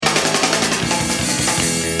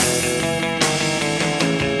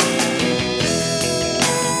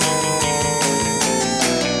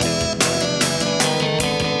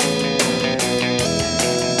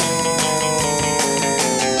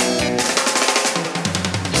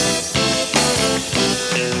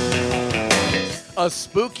A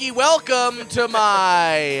spooky welcome to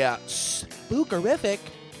my spookerific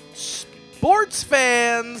sports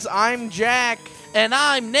fans. I'm Jack. And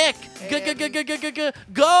I'm Nick.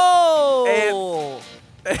 Go!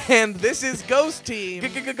 And this is Ghost Team.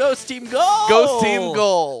 Ghost Team Go! Ghost Team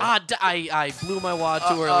Goal. I blew my wad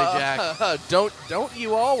too early, Jack. Don't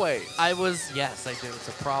you always? Yes, I do. It's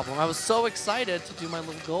a problem. I was so excited to do my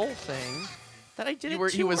little goal thing that I did it too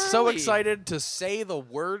He was early. so excited to say the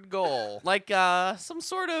word goal. Like some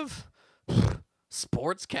sort of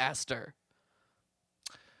sportscaster.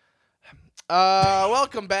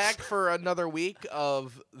 Welcome back for another week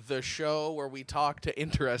of the show where we talk to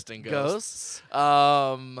interesting ghosts.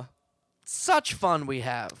 Such fun we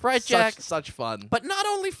have. Right, Jack? Such fun. But not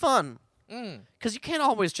only fun. Because you can't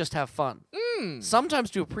always just have fun. Sometimes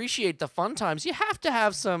to appreciate the fun times, you have to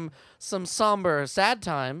have some somber, sad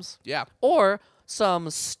times. Yeah. Or some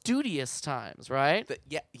studious times, right?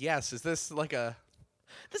 Yes. Is this like a...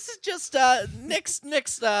 This is just Nick's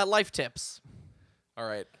life tips. All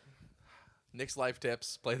right. Nick's life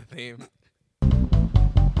tips. Play the theme.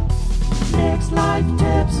 Nick's life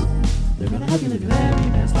tips. They're gonna help you live your very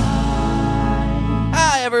best life.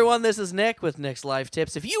 Hi, everyone. This is Nick with Nick's Life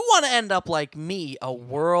Tips. If you want to end up like me, a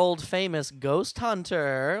world-famous ghost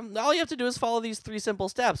hunter, all you have to do is follow these 3 simple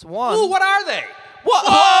steps. 1. Ooh, what are they?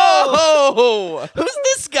 Whoa! Who's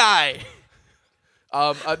this guy?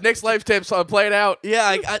 Nick's life tips. Play it out.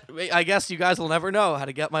 Yeah, I guess you guys will never know how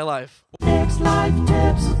to get my life. Nick's life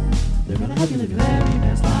tips. They're gonna help you live your very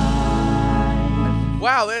best life.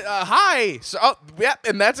 Wow. Hi. So, yep,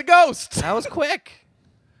 and that's a ghost. That was quick.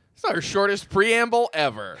 It's our shortest preamble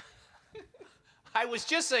ever. I was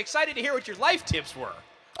just excited to hear what your life tips were.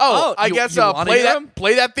 Oh, I you- guess you wanna play hear that. 'em?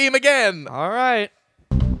 Play that theme again. All right.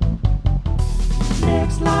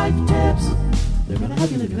 Nick's life tips. They're gonna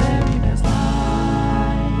help you live your very best life.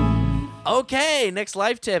 Okay, next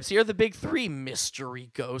life tips. Here are the big 3,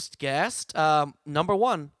 mystery ghost guest. Number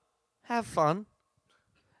 1, have fun.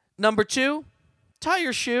 Number 2, tie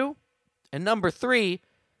your shoe. And number 3,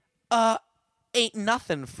 ain't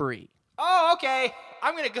nothing free. Oh, okay.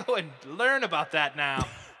 I'm going to go and learn about that now.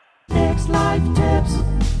 Nick's life tips.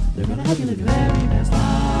 They're gonna help you live your very best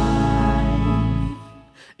life.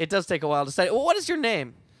 It does take a while to say. Well, what is your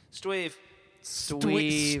name? Stweeve.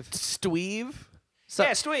 Stweeve. Stweeve. So,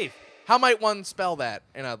 Yeah, Stweeve. How might one spell that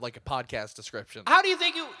in a podcast description? How do you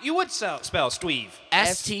think you would spell Stweeve?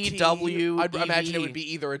 STW. I'd imagine it would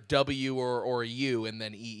be either a W or a U and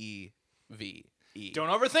then EEVE. Don't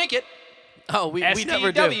overthink it. Oh, we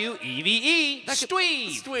never do. STWEVE.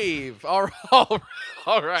 Stweeve. Stweeve.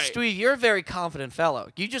 All right. Steve, you're a very confident fellow.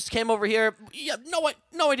 You just came over here. You have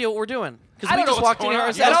no idea what we're doing. Because I we don't know just what's walked in going here on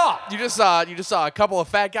ourselves. at all. You just saw a couple of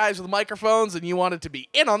fat guys with microphones, and you wanted to be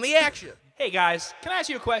in on the action. Hey, guys, can I ask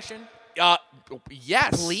you a question?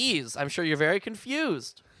 Yes. Please, I'm sure you're very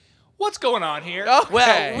confused. What's going on here? Okay.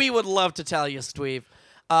 Well, we would love to tell you, Steve.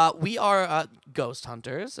 We are ghost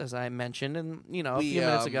hunters, as I mentioned, a few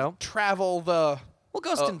minutes ago. Travel the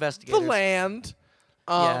Ghost investigators. the land.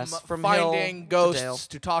 Yes, from hill finding to ghosts dale.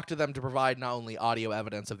 to talk to them to provide not only audio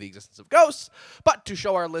evidence of the existence of ghosts, but to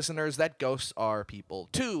show our listeners that ghosts are people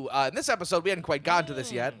too. In this episode, we hadn't quite gotten to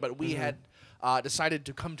this yet, but we had decided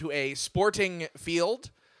to come to a sporting field.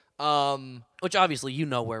 Which obviously you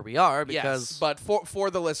know where we are Yes, because but for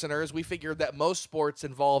the listeners, we figured that most sports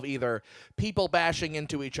involve either people bashing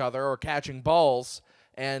into each other or catching balls,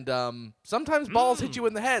 and sometimes balls hit you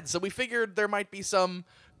in the head. So we figured there might be some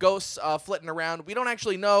ghosts flitting around. We don't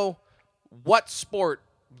actually know what sport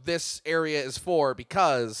this area is for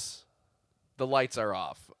because the lights are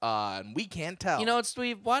off, and we can't tell. You know what,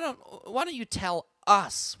 Steve? Why don't you tell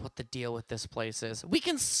us what the deal with this place is? We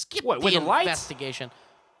can skip What, the with the lights? investigation.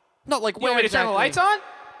 No, like You want where me to turn the exactly? lights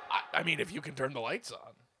on? I mean, if you can turn the lights on.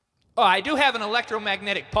 Oh, I do have an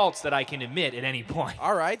electromagnetic pulse that I can emit at any point.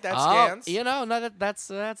 All right, that Oh, stands.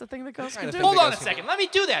 that's a thing that ghosts can Kinda do. think Hold that on a goes to second. Let me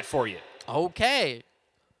do that for you. Okay.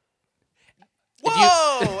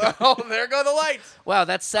 Whoa! Oh, there go the lights. Wow,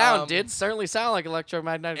 that sound Um, did certainly sound like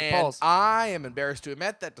electromagnetic And pulse. I am embarrassed to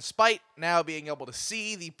admit that despite now being able to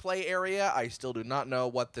see the play area, I still do not know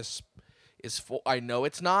what this is for. I know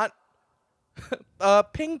it's not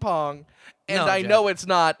ping pong, and No, I Jack. know it's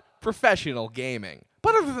not professional gaming.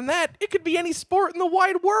 But other than that, it could be any sport in the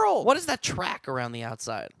wide world. What is that track around the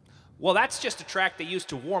outside? Well, that's just a track they used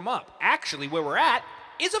to warm up. Actually, where we're at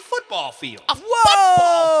is a football field. A Whoa!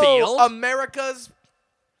 football field? America's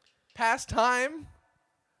pastime.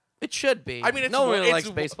 It should be. I mean, it's no one really it's likes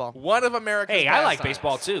baseball. One of America's. Hey, I like pastimes.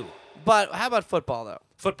 baseball too. But how about football, though?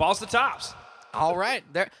 Football's the tops. All right.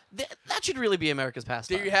 That should really be America's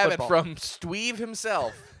pastime. There you have football. it from Stweeve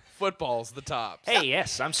himself. Football's the top. Hey,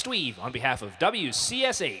 yes, I'm Steve on behalf of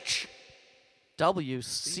WCSH.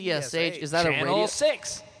 WCSH. Is that a Channel radio?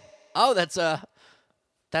 6. Oh, that's a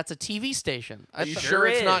TV station. Are you Sure sure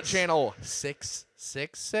it's not is. channel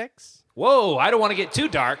 666? Whoa, I don't want to get too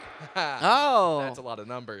dark. Oh. That's a lot of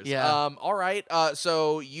numbers. Yeah. All right.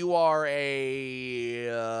 So you are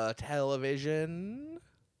a television.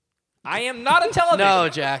 I am not a television. No,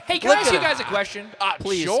 Jack. Hey, can Look I ask at you it. guys a question?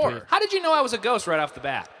 Please, sure. Steve. How did you know I was a ghost right off the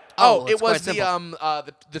bat? Oh, it's it was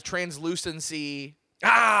quite the translucency. Oh,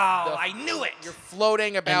 I knew it. You're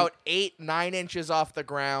floating about 8-9 inches off the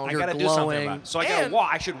ground. I You're gotta do something glowing. about it. So I gotta And- walk.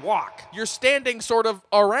 I should walk. You're standing sort of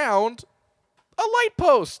around a light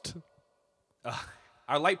post.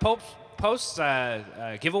 Our light posts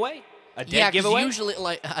giveaway? A dead Yeah, 'cause giveaway? usually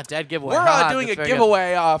like a dead giveaway. We're Haha, doing a that's very good.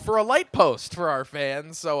 giveaway for a light post for our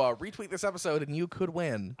fans. So retweet this episode and you could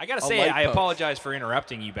win. I gotta a say, light I post. apologize for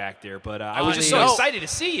interrupting you back there, but I was just so no. excited to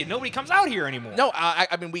see you. Nobody comes out here anymore. No,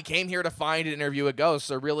 I mean, we came here to find and interview a ghost.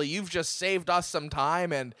 So really, you've just saved us some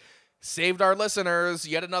time and saved our listeners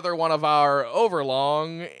yet another one of our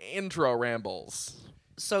overlong intro rambles.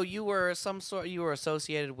 So you were you were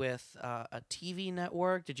associated with a TV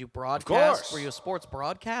network? Did you broadcast? course. Were you a sports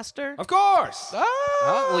broadcaster? Of course.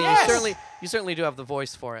 Oh, well, yes. you certainly do have the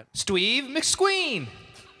voice for it. Steve McSqueen.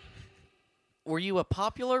 Were you a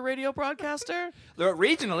popular radio broadcaster?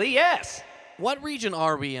 Regionally, yes. What region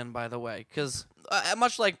are we in, by the way? Because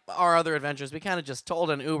much like our other adventures, we kind of just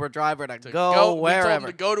told an Uber driver to go We told them wherever.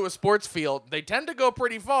 to go to a sports field. They tend to go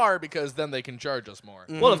pretty far because then they can charge us more.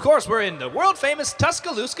 Well, of course, we're in the world famous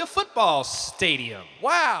Tuscaloosa Football Stadium.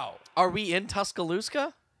 Wow. Are we in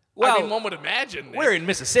Tuscaloosa? Well, I mean, one would imagine. we're in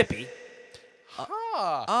Mississippi.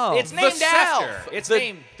 Oh, It's named the after. South. It's the,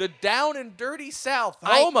 named. the down and dirty South,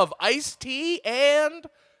 home of iced tea and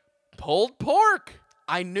pulled pork.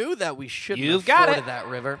 I knew that we shouldn't You've have got forded it. that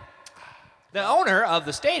river. The owner of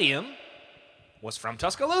the stadium was from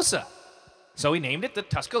Tuscaloosa, so he named it the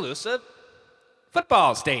Tuscaloosa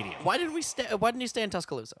Football Stadium. Why didn't we stay? Why didn't you stay in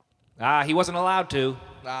Tuscaloosa? He wasn't allowed to.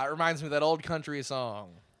 It reminds me of that old country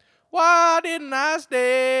song. Why didn't I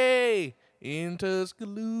stay in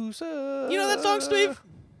Tuscaloosa? You know that song, Steve?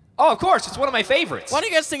 Oh, of course, it's one of my favorites. Why don't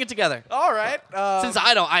you guys sing it together? All right. Since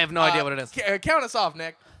I have no idea what it is. Count us off,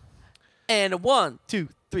 Nick. And 1, 2,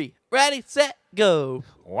 3, ready, set, go.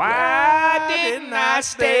 Why didn't I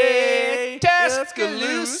stay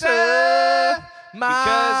Tuscaloosa?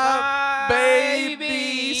 My baby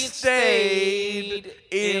baby stayed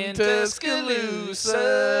in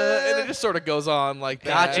Tuscaloosa. And it just sort of goes on like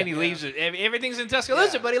that. Gotcha. And he leaves it. Everything's in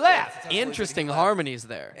Tuscaloosa, but he left. Interesting harmonies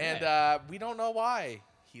there. And we don't know why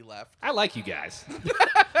he left. I like you guys.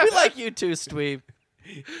 We like you too, Steve.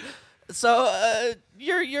 So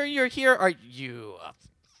you're here. Are you a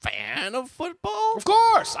fan of football? Of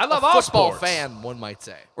course, I love A all football sports. fan, one might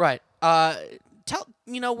say. Right.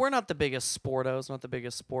 We're not the biggest sportos, not the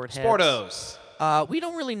biggest sport heads. Sportos. We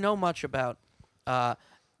don't really know much about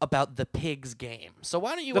the pigs game. So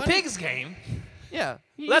why don't you? The why don't you- pigs game. Yeah.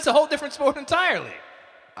 That's a whole different sport entirely.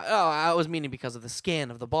 Oh, I was meaning because of the skin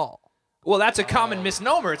of the ball. Well, that's a common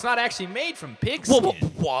misnomer. It's not actually made from pig skin.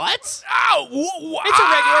 What? Ow! It's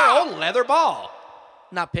a regular old leather ball.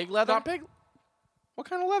 Not pig leather? Not pig. What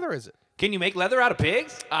kind of leather is it? Can you make leather out of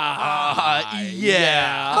pigs?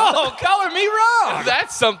 Yeah. Oh, color me wrong.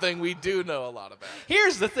 That's something we do know a lot about.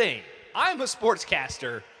 Here's the thing. I'm a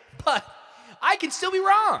sportscaster, but I can still be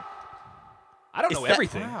wrong. I don't know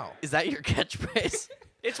everything. Wow. Is that your catchphrase?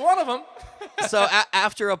 It's one of them. So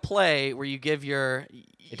after a play where you give your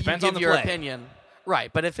depends you on give the your play. opinion,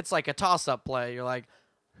 right? But if it's like a toss-up play, you're like,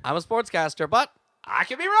 I'm a sportscaster, but I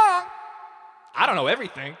could be wrong. I don't know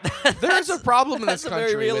everything. There's a problem in this that's a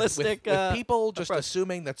very country with- realistic, with people just approach.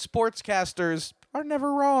 assuming that sportscasters are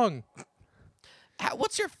never wrong.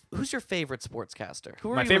 Who's your favorite sportscaster?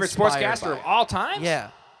 Who are My you favorite inspired sportscaster by? of all time?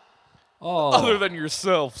 Yeah. Oh. than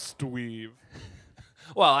yourself, Steve.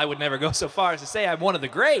 Well, I would never go so far as to say I'm one of the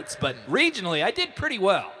greats, but regionally I did pretty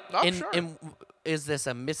well. Is this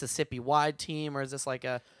a Mississippi-wide team or is this like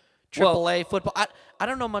a Well- AAA football? I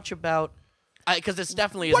don't know much about because this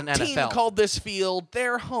definitely isn't What NFL. team called this field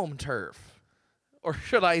their home turf? Or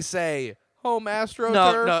should I say home AstroTurf?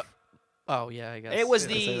 no. Oh yeah, I guess It was I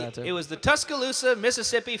say that too. the Tuscaloosa,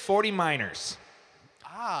 Mississippi 40 Miners.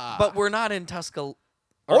 But we're not in Tuscaloosa.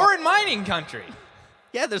 Or in mining country.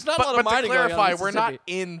 Yeah, there's not a lot But of to mining going on in clarify, we're not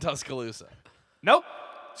Mississippi. in Tuscaloosa. Nope.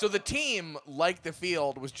 So the team, like the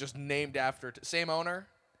field, was just named after same owner.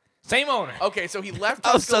 Same owner. Okay, so he left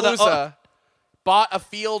Oh, so the- Tuscaloosa, bought a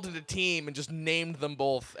field and a team, and just named them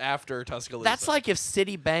both after Tuscaloosa. That's like if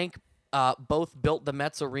Citibank both built the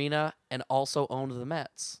Mets arena and also owned the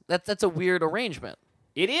Mets. That's a weird arrangement.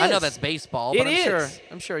 It is. I know that's baseball, It but is.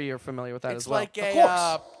 I'm sure you're familiar with that It's as well. like Of a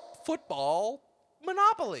course. football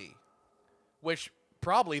monopoly, which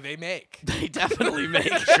probably they make. They definitely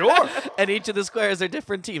make. Sure. And each of the squares are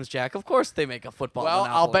different teams, Jack. Of course they make a football Well,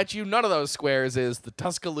 monopoly. I'll bet you none of those squares is the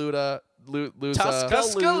Tuscaloosa,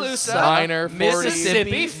 Tuscaloosa, Minor 40,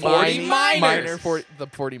 Mississippi 40 Miners.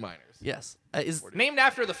 40 Miners. Yes. Is Named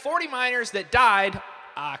after the 40 miners that died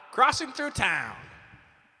crossing through town.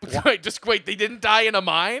 Wait, they didn't die in a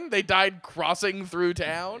mine? They died crossing through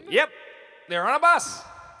town? Yep. They're on a bus.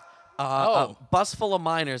 a bus full of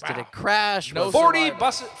miners. Did it crash? No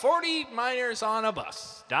Was- 40 miners on a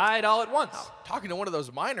bus died all at once. Talking to one of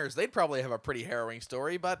those miners, they'd probably have a pretty harrowing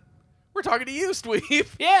story, but we're talking to you, Dweeb.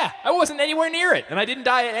 Yeah, I wasn't anywhere near it, and I didn't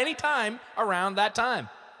die at any time around that time.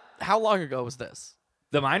 How long ago was this?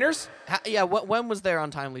 The miners? When was their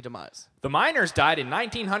untimely demise? The miners died in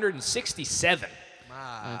 1967.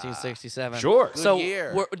 1967. Sure. Good So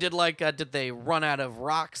year. did they run out of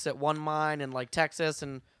rocks at one mine in like Texas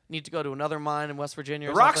and need to go to another mine in West Virginia?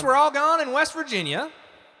 The or rocks something? were all gone in West Virginia,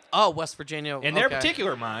 West Virginia. in their okay.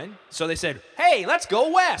 particular mine. So they said, hey, let's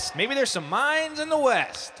go west. Maybe there's some mines in the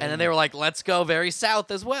west. And then they were like, let's go very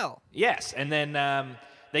south as well. Yes, and then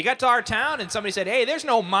they got to our town, and somebody said, hey, there's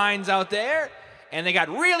no mines out there. And they got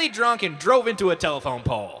really drunk and drove into a telephone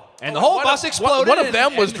pole. And the whole bus exploded. One of and-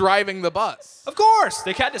 them was and- driving the bus. Of course,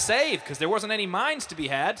 they had to save because there wasn't any mines to be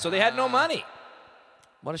had, so they had no money.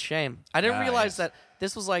 What a shame. I didn't realize yes. that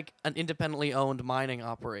this was like an independently owned mining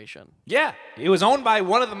operation. Yeah, it was owned by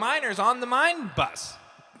one of the miners on the mine bus.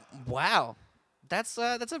 Wow. That's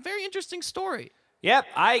a very interesting story. Yep,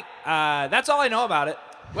 that's all I know about it.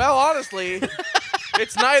 Well, honestly,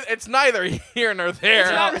 it's neither here nor there.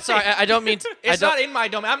 It's not- Sorry, I don't mean to. It's not in my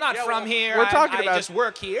domain. I'm not from here. we're talking I about- just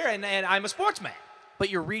work here, and I'm a sportsman. But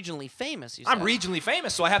you're regionally famous, you said. I'm regionally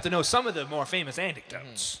famous, so I have to know some of the more famous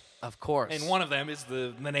anecdotes. Of course. And one of them is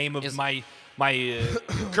the name of Is- my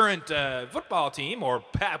current football team or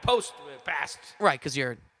past. Right, because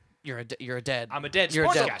you're a dead. I'm a dead you're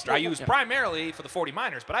sportscaster. I use Yeah. primarily for the 40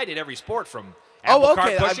 miners, but I did every sport from Oh, apple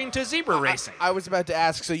okay. cart pushing to zebra racing. I was about to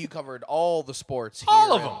ask, so you covered all the sports here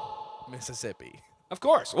All of in them. Mississippi. Of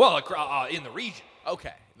course. Well, in the region.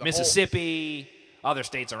 Okay. the Mississippi, other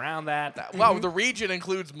states around that. whole- wow, the region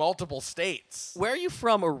includes multiple states. Where are you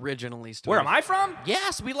from originally, Stu? Where am I from?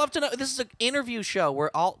 Yes, we love to know. This is an interview show where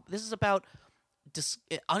this is about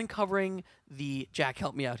uncovering the. Jack,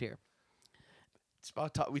 help me out here. It's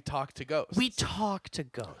about we talk to ghosts. We talk to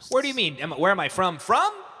ghosts. Where do you mean? Where am I from?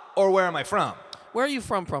 Or where am I from? Where are you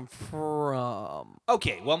from? From.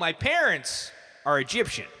 Okay, well, my parents are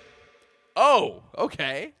Egyptian. Oh,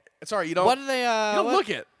 okay. Sorry, you don't. What do they? you don't what, look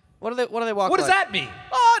it. What do they walk? What does like? that mean?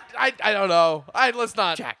 Oh, I don't know. Let's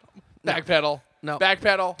not. Jack, no. Backpedal. No.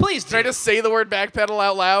 Backpedal. Please Should I do. just say the word backpedal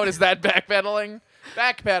out loud? Is that backpedaling?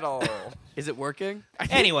 Backpedal. Is it working?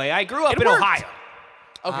 Anyway, I grew up It in worked. Ohio.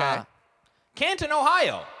 Okay. Canton,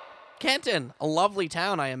 Ohio. Canton, a lovely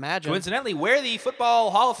town, I imagine. Coincidentally, where the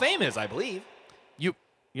Football Hall of Fame is, I believe.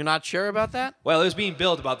 You're not sure about that? Well, it was being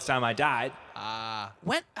built about the time I died.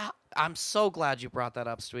 When? I'm so glad you brought that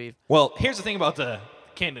up, Steve. Well, here's the thing about the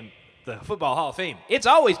Football Hall of Fame. It's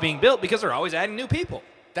always being built because they're always adding new people.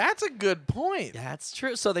 That's a good point. That's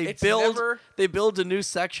true. So they It's build never- they build a new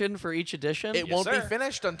section for each edition. It Yes, won't be sir.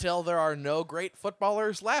 finished until there are no great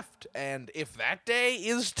footballers left. And if that day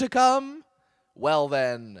is to come, well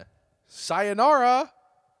then, sayonara,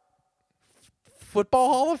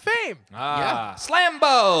 Football Hall of Fame.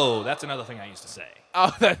 Slambo. That's another thing I used to say.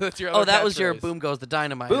 Oh, that's your other that was your catchphrase. boom goes the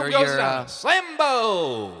dynamite. Boom or goes your, down.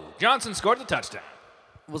 Slambo. Johnson scored the touchdown.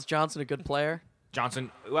 was Johnson a good player?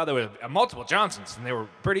 Johnson, well, there were multiple Johnsons, and they were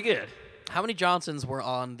pretty good. How many Johnsons were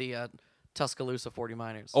on the Tuscaloosa 40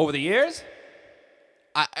 Miners? Over the years,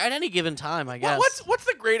 At any given time, I guess. What's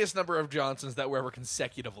the greatest number of Johnsons that were ever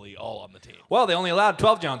consecutively all on the team? well, they only allowed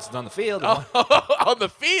 12 Johnsons on the field. On the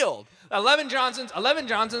field. 11 Johnsons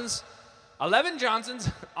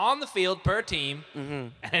on the field per team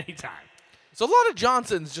at any time. So a lot of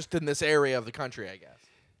Johnsons just in this area of the country, I guess.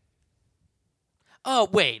 Oh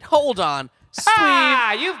wait, hold on,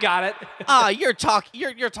 Steve. You've got it. You're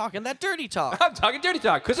talking that dirty talk. I'm talking dirty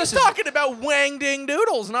talk because this He's is talking about wang ding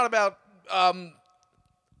doodles, not about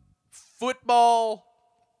football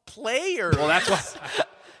players. well. That's what.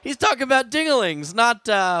 He's talking about dinglings, not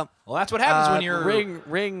Well, that's what happens when you're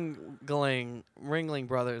Ringling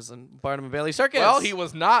Brothers and Barnum and Bailey Circus. Well, he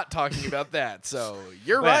was not talking about that, so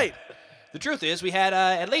you're Well, right. The truth is, we had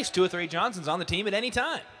at least 2 or 3 Johnsons on the team at any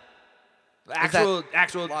time.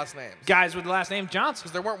 Actual last names. guys with the last name Johnson.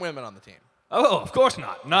 Because there weren't women on the team. Oh, of course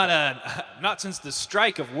not. Not since the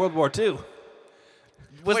strike of World War II.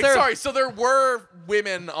 Was Wait, there? sorry. So there were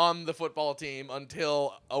women on the football team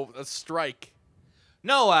until a strike.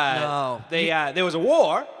 No, No. there was a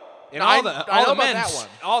war, and No, all I the know all the about men, that one.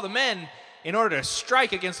 all the men, in order to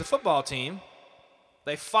strike against the football team,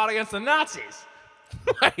 they fought against the Nazis.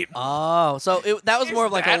 Right. Oh, so that was more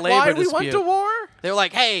of like a That labor why dispute. we went to war? They were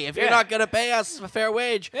like, "Hey, if you're Yeah. not gonna pay us a fair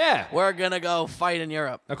wage, Yeah. we're gonna go fight in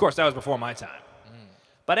Europe." Of course, that was before my time.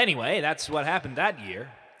 But anyway, that's what happened that year.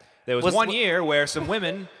 There was one year where some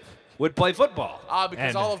women would play football. Because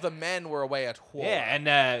And- all of the men were away at war. Yeah,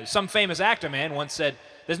 and some famous actor man once said,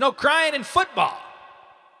 "There's no crying in football."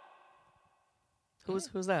 Who's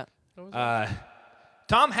that?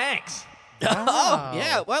 Tom Hanks. Oh,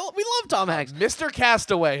 yeah. Well, we love Tom Hanks. Mr.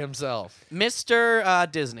 Castaway himself.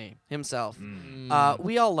 Mr. Disney himself.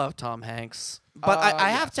 We all love Tom Hanks. But I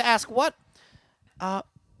have to ask, what's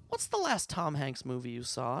the last Tom Hanks movie you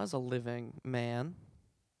saw as a living man?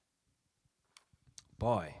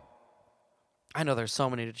 Boy, I know there's so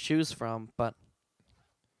many to choose from, but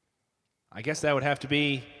I guess that would have to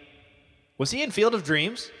be. Was he in Field of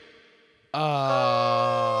Dreams?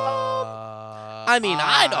 I mean,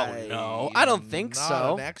 I don't know. I don't think not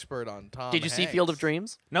so. An expert on Tom. Did you see Hanks. Field of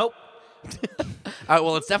Dreams? Nope. All right,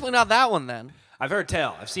 well, it's definitely not that one then. I've heard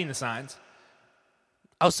tell. I've seen the signs.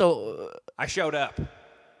 Oh, so I showed up.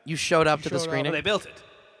 you showed up to the showed up. screening? Well, they built it.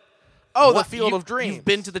 Oh, What? the Field You- of Dreams. You've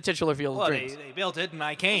been to the titular Field Well, of they Dreams. built it, and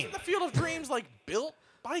I came. Isn't the Field of Dreams like built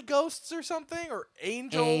by ghosts or something, or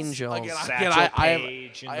angels? Angels. Satchel I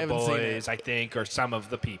Paige and the haven't seen it. boys, I think, or some of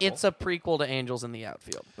the people. It's a prequel to Angels in the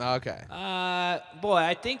Outfield. Okay. Boy,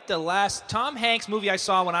 I think the last Tom Hanks movie I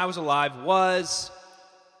saw when I was alive was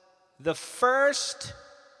the first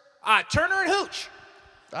Turner and Hooch.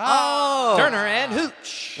 Oh. Turner and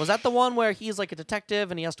Hooch. Was that the one where he's like a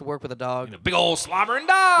detective and he has to work with a dog? A big old slobbering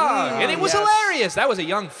dog. And it was yes. hilarious. That was a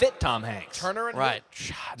young, fit Tom Hanks. Turner and Right.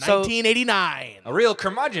 Hooch. So- 1989. A real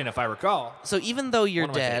curmudgeon, if I recall. So even though you're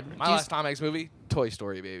One of my dead, favorites. My last Tom Hanks movie, Toy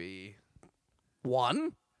Story, baby.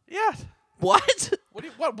 one? Yeah. What?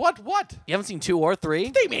 What? You haven't seen 2 or 3?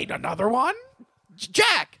 They made another one.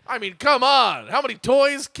 Jack! I mean, come on. How many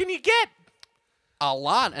toys can you get? A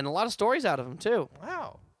lot, and a lot of stories out of him, too.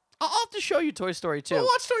 Wow. I'll have to show you Toy Story 2. Well,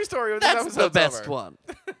 watch Toy Story. When That's this the episode's best over. one.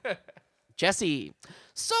 Jesse.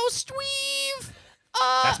 So, Stweeve!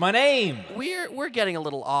 That's my name. We're getting a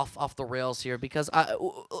little off the rails here because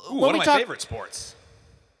Ooh, when one we of my talk favorite sports.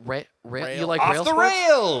 you Rail. like Off rail the sports?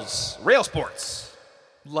 rails. Rail sports.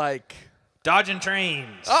 Like. Dodging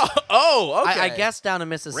trains. Oh, okay. I guess down in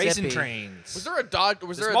Mississippi. Racing trains. Was there a dodge?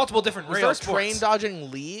 Was There's there multiple different was rail there a sports. train dodging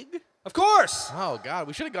league? Of course. Oh God,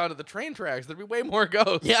 we should have gone to the train tracks. There'd be way more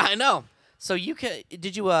ghosts. Yeah, I know. So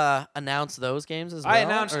did you announce those games as well? I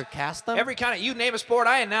announced or cast them? Every kind of, you name a sport,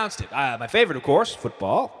 I announced it. My favorite, of course,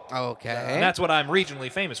 football. Okay. And that's what I'm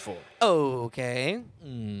regionally famous for. Okay.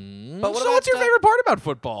 But what so what's your favorite part about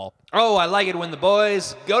football? Oh, I like it when the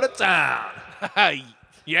boys go to town.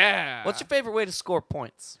 Yeah. What's your favorite way to score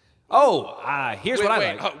points? Oh, here's wait, what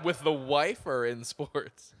wait, I like. with the wife or in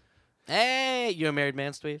sports? Hey, you a married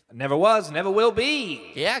man, Steve? Never was, never will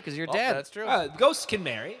be. Yeah, because you're Oh, dead. that's true. Ghosts can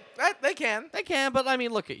marry. They can. They can, but I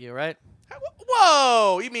mean, look at you, right?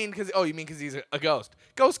 Whoa! You mean because he's a ghost?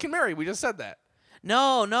 Ghosts can marry. We just said that.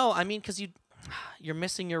 No, I mean, because you're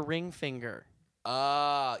missing your ring finger.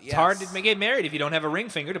 Yes. It's hard to get married if you don't have a ring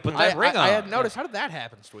finger to put that ring on. I had noticed. How did that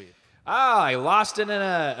happen, Sweet? I lost it in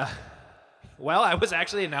a. Well, I was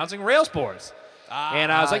actually announcing rail sports.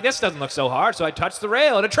 And I was like, this doesn't look so hard. So I touched the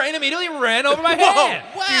rail, and a train immediately ran over my hand.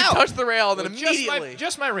 Wow. So you touched the rail and then With immediately.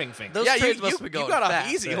 just my ring finger. Those yeah, trains you must be going got off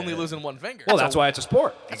fast. easy, only losing one finger. Well, that's why it's a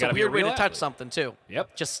sport. You That's gotta a be weird way real to touch athlete. something, too.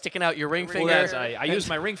 Yep. Just sticking out your ring Well, finger. that's, I use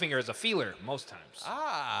my ring finger as a feeler most times.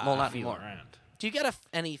 Well, not Feel anymore. around. Do you get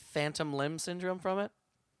any phantom limb syndrome from it?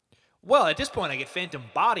 Well, at this point, I get phantom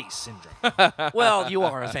body syndrome. Well, you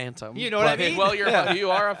are a phantom. You know what I but mean? Well, you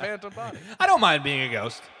are a phantom body. I don't mind being a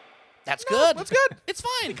ghost. That's good. That's good. It's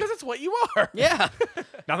fine. Because it's what you are. Yeah.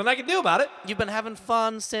 Nothing I can do about it. You've been having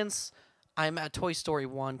fun since Toy Story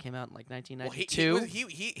 1 came out in like Well,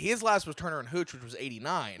 1992. his last was Turner and Hooch, which was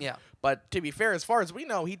 '89. Yeah. But to be fair, as far as we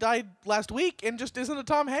know, he died last week and just isn't a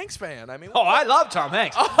Tom Hanks fan. I mean. Oh, I love Tom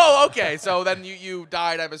Hanks. Oh, okay. So then you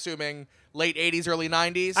died. I'm assuming late '80s, early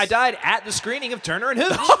 '90s. I died at the screening of Turner and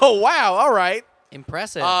Hooch. Oh wow! All right.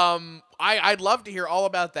 Impressive. I'd love to hear all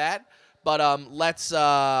about that, but let's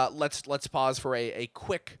pause for a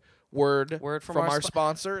quick word Word from our our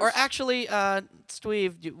sponsors. Or actually,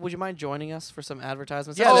 Steve, would you mind joining us for some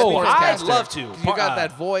advertisements? Yeah, As a that'd be Oh, sportscaster. I'd love to. You got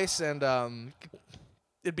that voice, and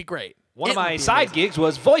it'd be great. One It of would my be side amazing. gigs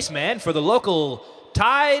was voice man for the local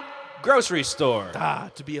Tide grocery store.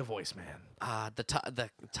 To be a voice man. The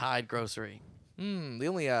Tide grocery. The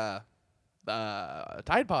only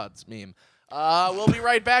Tide Pods meme. We'll be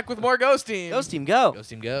right back with more Ghost Team. Ghost Team, go. Ghost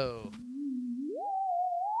Team, go.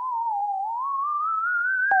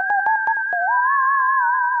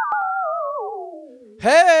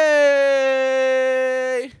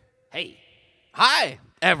 Hey! Hey. Hi,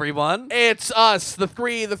 everyone. It's us, the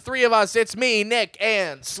three of us. It's me, Nick,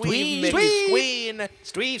 and Sweet McSqueen.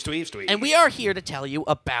 Steve. And we are here to tell you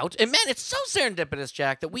about, and man, it's so serendipitous,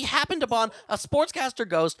 Jack, that we happened upon a Sportscaster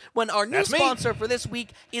Ghost when our new That's me. sponsor for this week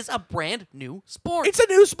is a brand new sport. It's a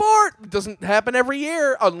new sport. It doesn't happen every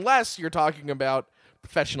year unless you're talking about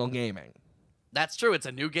professional gaming. That's true. It's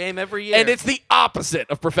a new game every year. And it's the opposite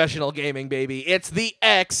of professional gaming, baby. It's the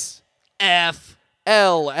X F.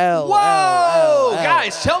 L L. Whoa!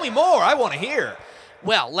 Guys, tell me more. I want to hear.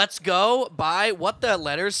 Well, let's go by what the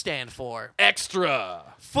letters stand for. Extra.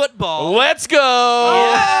 Football. Let's go.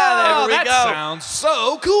 Yeah, there we that go. sounds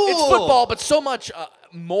so cool. It's football, but so much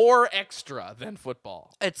more extra than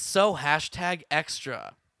football. It's so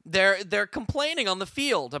 #extra. They're complaining on the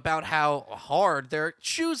field about how hard their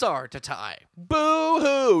shoes are to tie.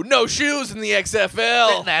 Boo-hoo. No shoes in the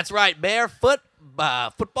XFL. That's right, barefoot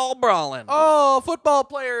football brawling. Oh, football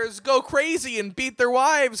players go crazy and beat their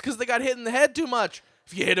wives because they got hit in the head too much.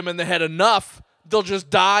 If you hit them in the head enough, they'll just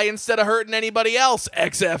die instead of hurting anybody else.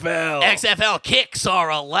 XFL. XFL kicks are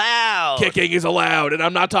allowed. Kicking is allowed, and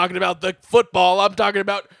I'm not talking about the football. I'm talking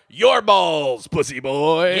about your balls, pussy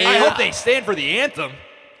boy. Yeah. I hope they stand for the anthem.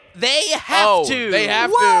 They have to. They have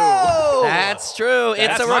to. Whoa! That's true. It's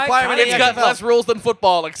That's a right, requirement kinda of It's the got XFL. less rules than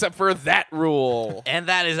football, except for that rule. And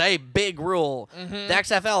that is a big rule. The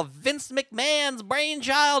XFL, Vince McMahon's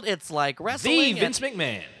brainchild. It's like wrestling. The Vince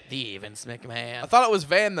McMahon. The Vince McMahon. I thought it was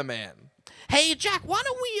Van the Man. Hey, Jack, why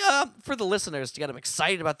don't we, for the listeners to get them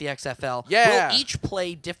excited about the XFL, Yeah. we'll each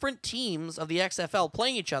play different teams of the XFL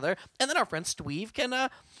playing each other, and then our friend Steve can,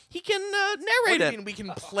 narrate What do you it. mean we can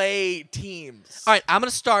play teams? All right, I'm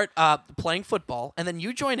gonna start playing football, and then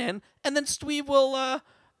you join in, and then Steve will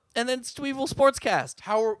sportscast.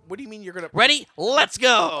 What do you mean you're gonna? Ready? Let's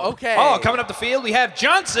go. Okay. Oh, coming up the field, we have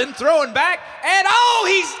Johnson throwing back, and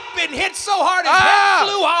he's been hit so hard his head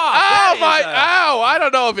flew off. Ow, That is a I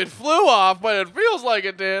don't know if it flew off, but it feels like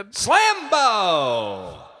it did.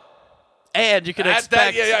 Slambo. And you can If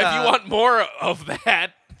expect. you want more of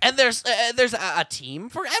that, And there's a team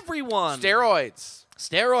for everyone. steroids.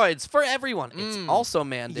 Steroids for everyone. It's also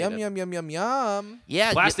mandated. Yum.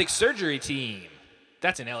 Yeah, Plastic surgery team.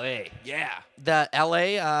 That's in L.A. Yeah. the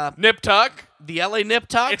LA, Nip tuck. the LA Nip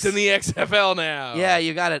Tucks. It's in the XFL now. Yeah,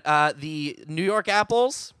 you got it. The New York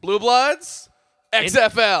Apples Blue Bloods.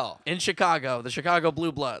 XFL. in Chicago. The Chicago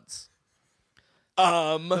Blue Bloods.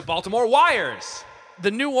 The Baltimore Wires. The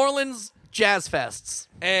New Orleans Jazz Fests.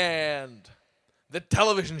 And the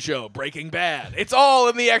television show Breaking Bad. It's all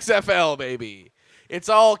in the XFL, baby. It's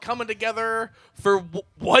all coming together for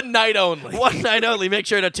one night only. One night only. Make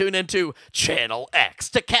sure to tune into Channel X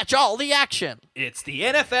to catch all the action It's the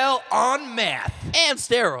NFL on math. and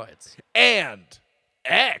steroids. And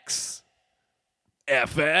XFL.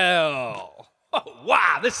 Oh,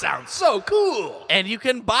 wow, this sounds so cool. And you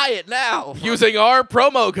can buy it now. Using our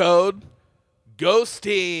promo code Ghost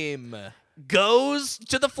Team. Goes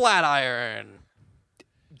to the Flatiron.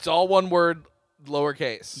 It's all one word,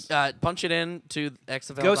 lowercase. Punch it in to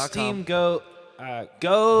XFL.com. Ghost team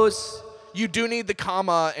goes. You do need the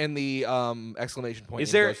comma and the exclamation point.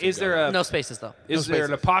 Is in there Ghost Team is there Go. a No spaces though. is no there an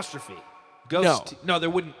spaces. apostrophe? Ghost. No. No, there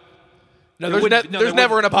wouldn't. No, there there's, wouldn't- no, there's there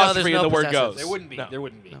never an wouldn't- no, apostrophe there's in no the word possessive. goes. There wouldn't be. No. There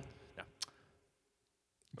wouldn't be.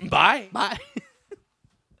 Bye. Bye.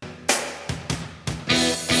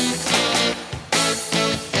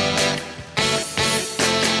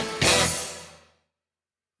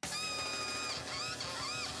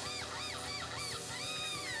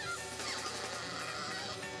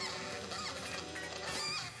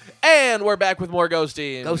 And we're back with more Ghost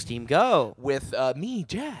Team. Ghost Team Go. With me,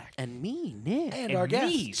 Jack. And me, Nick. And our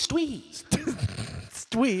guest, Steve.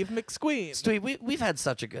 Steve McSqueen. Steve, we've had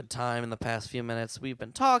such a good time in the past few minutes. We've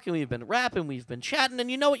been talking, we've been rapping, we've been chatting,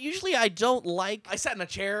 and you know what? Usually I don't like. I sat in a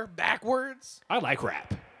chair backwards. I like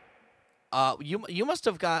rap. You must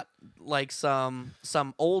have got like some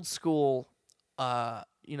old school, OG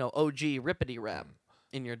rippity rap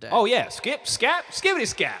in your day. Oh yeah, skippity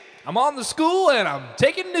scap. I'm on the school and I'm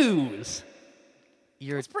taking news.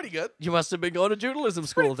 You're Pretty good. you must have been going to journalism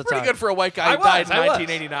school at the Pretty time. good for a white guy I who died was, in I was.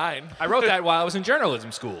 1989. I wrote that while I was in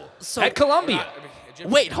journalism school So- at Columbia.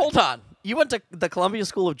 Wait, hold on. You went to the Columbia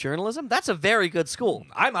School of Journalism? That's a very good school.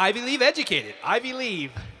 I'm Ivy League educated. Ivy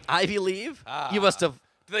League. Ivy League? You must have.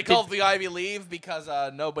 Do they call it the Ivy League because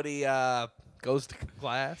nobody goes to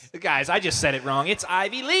class? Guys, I just said it wrong. It's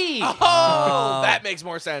Ivy League. Oh, that makes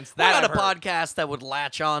more sense. We're That not a I've heard. podcast that would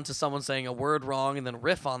latch on to someone saying a word wrong and then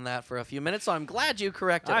riff on that for a few minutes, so I'm glad you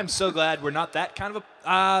corrected I'm it. so glad we're not that kind of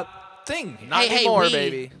a thing. Not hey, anymore, we-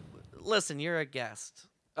 baby. Listen, you're a guest.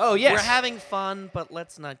 Oh, yes. We're having fun, but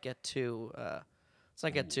let's not get too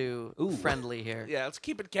friendly here. Yeah, let's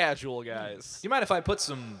keep it casual, guys. You mind if I put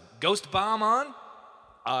some Ghost Bomb on?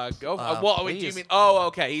 Go. Wait, do you please. mean? Oh,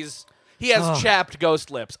 okay. He has chapped ghost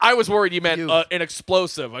lips. I was worried you meant You've- an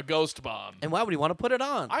explosive, a ghost bomb. And why would he want to put it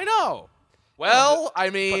on? I know. Well,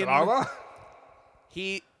 I mean, on?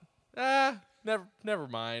 he. Never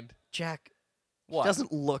mind. Jack What?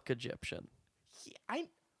 doesn't look Egyptian.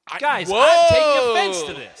 Guys, Whoa! I'm taking offense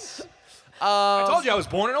to this. I told you I was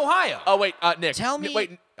born in Ohio. Oh wait, Nick. Tell me-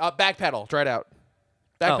 Wait, backpedal. Try it out.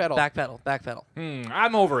 Backpedal. Backpedal.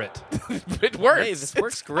 I'm over it. It works. Hey, this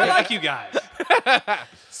works I great. like you guys.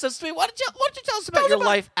 So, Steve, why don't you tell us about your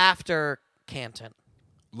life after Canton?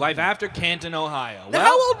 Life after Canton, Ohio. Now, Well,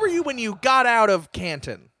 how old were you when you got out of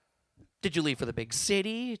Canton? Did you leave for the big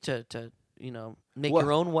city to make Well-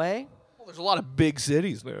 your own way? Well, there's a lot of big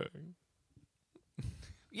cities there.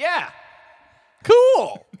 yeah.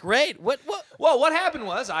 Cool. Great. What? Well, what happened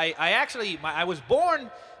was I was born.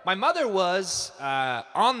 My mother was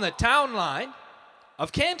on the town line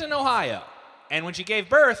of Canton, Ohio, and when she gave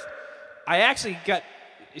birth, I got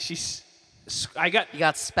You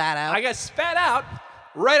got spat out. I got spat out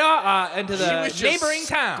right into She the was just neighboring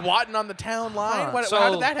town. squatting on the town line. Huh. How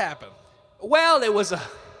So- did that happen? Well, it was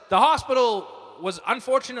the hospital was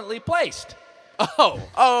unfortunately placed. Oh,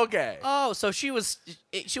 okay. Oh, so she was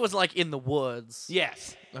like in the woods.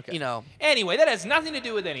 Yes. Okay. You know. Anyway, that has nothing to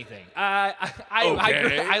do with anything.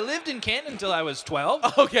 Okay. I lived in Canton until I was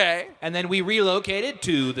 12, Okay. and then we relocated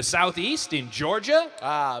to the southeast in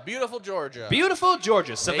Georgia. Beautiful Georgia. Beautiful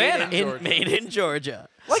Georgia, Savannah. in Georgia. Made in Georgia.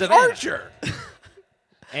 Like Savannah. Archer.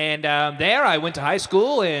 And there I went to high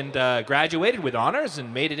school and graduated with honors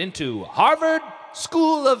and made it into Harvard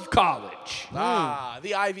School of College.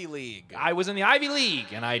 The Ivy League. I was in the Ivy League,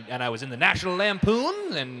 and I was in the National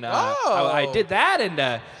Lampoon, and Oh. I did that,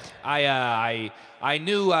 and I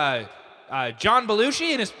knew John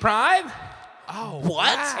Belushi in his prime, Oh,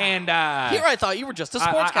 What? wow. and Here I thought you were just a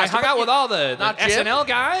I sportscaster. hung out with all the Not Jim? SNL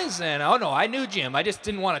guys, and I knew Jim. I just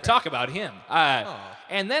didn't want to talk about him.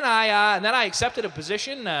 And then I accepted a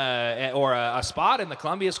position or a spot in the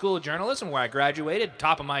Columbia School of Journalism, where I graduated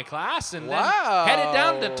top of my class, and Wow. then headed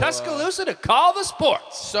down to Tuscaloosa to call the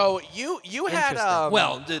sports. So you had Interesting.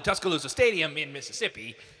 Well, the Tuscaloosa Stadium in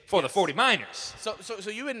Mississippi for the 40 Miners. so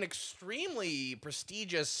you had an extremely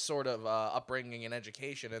prestigious sort of upbringing and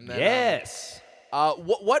education, and then Yes.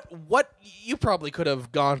 what you probably could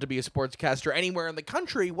have gone to be a sportscaster anywhere in the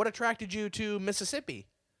country. What attracted you to Mississippi?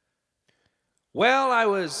 Well,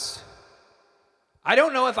 I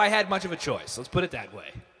don't know if I had much of a choice. Let's put it that way.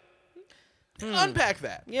 Unpack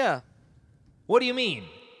that. Yeah. What do you mean?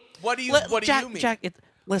 What do you Jack, mean? Jack,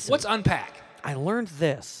 listen. What's unpack? I learned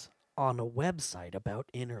this on a website about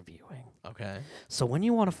interviewing. Okay. So when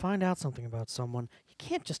you want to find out something about someone, you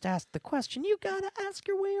can't just ask the question. You gotta ask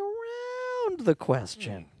your way around the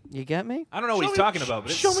question. You get me? I don't know what he's talking about,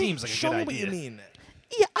 but it seems like a show good me idea. what you mean.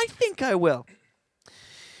 Yeah, I think I will.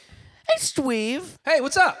 Hey, Steve, Hey,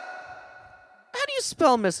 what's up? how do you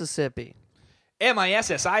spell Mississippi?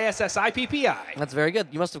 Mississippi. That's very good.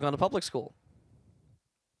 You must have gone to public school.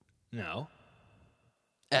 No.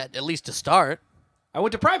 At least to start, I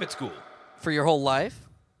went to private school. for your whole life.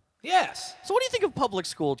 Yes. So what do you think of public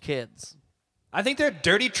school kids? I think they're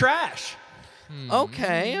dirty trash.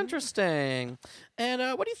 Okay, interesting. And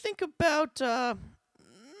what do you think about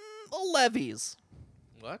levies?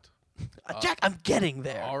 What? Jack, I'm getting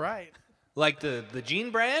there. All right. Like the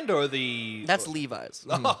Jean brand or the... That's Levi's.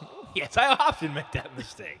 Oh, yes, I often make that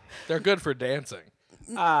mistake. They're good for dancing.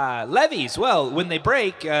 Levies, well, when they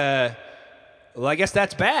break, I guess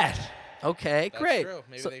that's bad. Okay, That's great. true.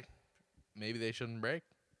 Maybe they shouldn't break.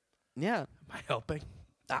 Yeah, Am I helping?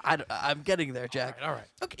 I'm getting there, Jack. All right.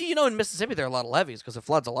 Okay, you know, in Mississippi there are a lot of levees because it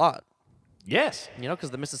floods a lot. Yes. You know,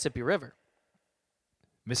 because the Mississippi River.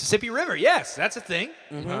 Mississippi River, yes, that's a thing.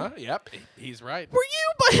 Huh? Yep. He's right. Were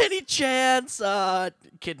you, by any chance,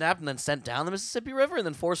 kidnapped and then sent down the Mississippi River and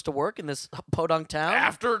then forced to work in this podunk town?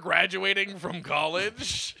 After graduating from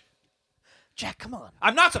college. Jack, come on.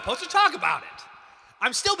 I'm not supposed to talk about it.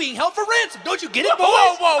 I'm still being held for ransom. Don't you get it, boys?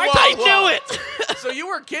 I knew it. So you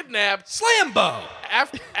were kidnapped Slambo.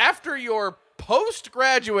 after your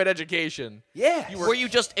postgraduate education. Yeah. Were you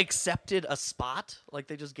just accepted a spot? Like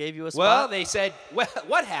they just gave you a spot? Well, they said, well,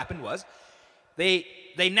 what happened was they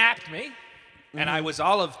napped me, and I was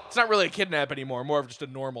all of It's not really a kidnap anymore, more of just a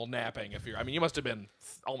normal napping. You must have been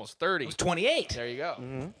almost 30. 28. There you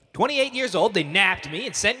go. 28 years old. They napped me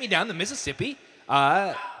and sent me down the Mississippi,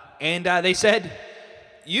 and they said,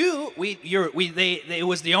 it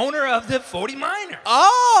was the owner of the 40 Miners.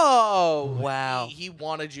 Oh, Wow. He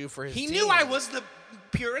wanted you for his He team. knew I was the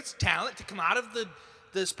purest talent to come out of the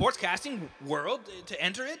sportscasting world to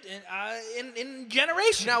enter it in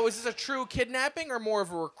generations. Now, is this a true kidnapping or more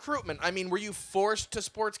of a recruitment? I mean, were you forced to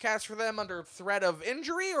sportscast for them under threat of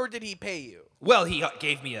injury, or did he pay you? well, he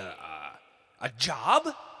gave me a job.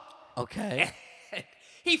 Okay.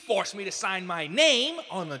 He forced me to sign my name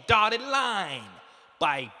on the dotted line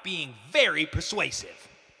by being very persuasive.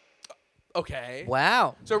 Okay.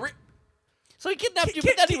 Wow. So, So he kidnapped you,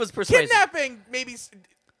 but then he was persuasive. Kidnapping, maybe.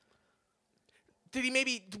 Did he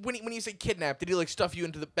maybe, when you say kidnap, did he like stuff you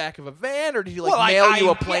into the back of a van, or did he like mail you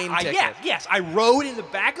a plane ticket? Yes, I rode in the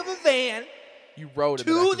back of a van You rode in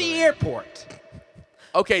the to back of the van. airport.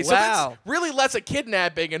 Okay, so Wow. that's really less a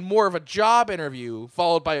kidnapping and more of a job interview,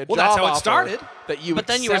 followed by a Well, job that's how it offer started. that you But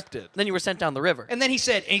then accepted. you were sent down the river. And then he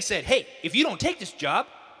said, hey, if you don't take this job,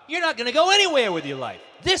 you're not going to go anywhere with your life.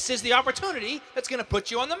 This is the opportunity that's going to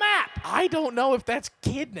put you on the map. I don't know if that's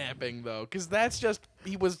kidnapping though, because that's just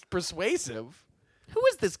he was persuasive. Who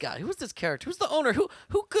is this guy? Who is this character? Who's the owner? Who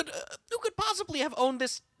could possibly have owned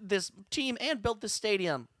this team and built this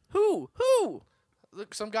stadium? Who?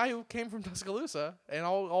 Look, some guy who came from Tuscaloosa and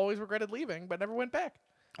always regretted leaving, but never went back.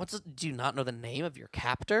 Do you not know the name of your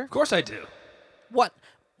captor? Of course I do. What?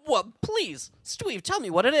 Well, please, Steve, tell me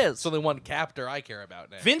what it is. It's only one captor I care about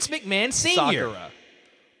now. Vince McMahon Sr. Sakura.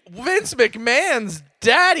 Vince McMahon's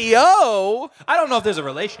daddy-o. I don't know if there's a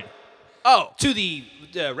relation Oh, to the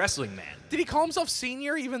wrestling man. did he call himself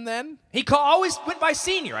senior even then? He always went by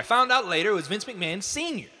Senior. I found out later it was Vince McMahon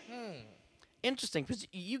Sr. Interesting, because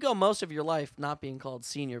you go most of your life not being called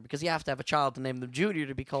senior because you have to have a child to name them junior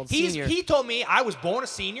to be called senior. He told me I was born a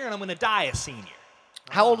senior and I'm going to die a senior.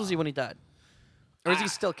 How old was he when he died? Or is he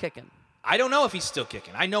still kicking? I don't know if he's still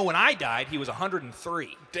kicking. I know when I died, he was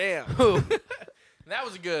 103. Damn. That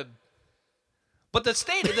was a good. But the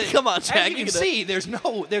state of the Come on, Jack, as you you can can- see, there's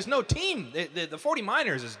no team. The 40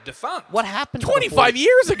 Miners is defunct. What happened? to the 25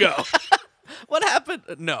 years ago. What happened?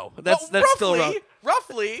 No, that's Well, still wrong.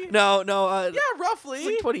 Roughly. No. Yeah, roughly. It's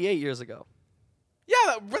like 28 years ago.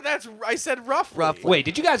 Yeah, that's. I said roughly. Roughly. Wait,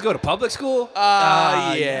 did you guys go to public school?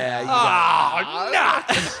 Yeah. Oh,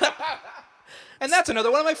 nuts. And that's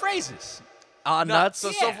another one of my phrases. Nuts.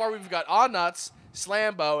 So Yeah. far we've got Nuts,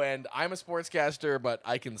 Slambo, and I'm a sportscaster, but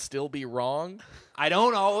I can still be wrong. I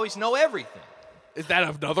don't always know everything. Is that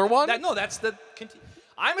another one? That's the.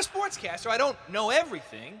 I'm a sportscaster. I don't know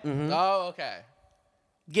everything. Oh, okay.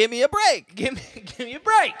 Give me a break. Give me a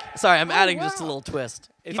break. Sorry, I'm adding just a wow. little twist.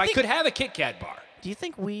 If You I think- could have a Kit Kat bar. Do you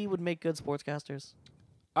think we would make good sportscasters?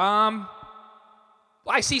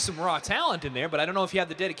 Well, I see some raw talent in there, but I don't know if you have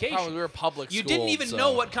the dedication. Probably we were public You school. didn't even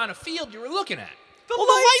know what kind of field you were looking at. Well,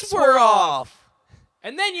 the lights were off.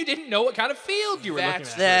 And then you didn't know what kind of field you were looking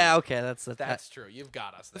That's at. Yeah, okay, that's That's true. You've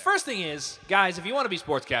got us. The first thing is, guys, if you want to be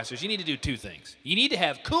sportscasters, you need to do two things. You need to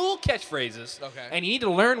have cool catchphrases, Okay. and you need to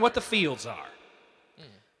learn what the fields are.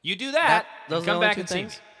 You do that, those and are come the only back two and see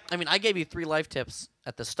things. me. I mean, I gave you 3 life tips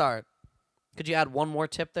at the start. Could you add one more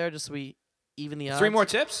tip there, just so we even the odds? 3 more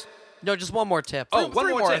tips? No, just one more tip. Oh, one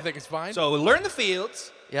three more more, I tip. think is fine. So learn the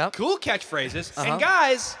fields, Yep. cool catchphrases, Uh-huh. and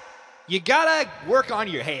guys, you gotta work on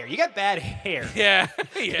your hair. You got bad hair. yeah.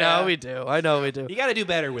 yeah. No, we do. I know we do. You gotta do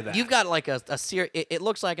better with that. You've got like a it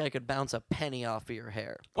looks like I could bounce a penny off of your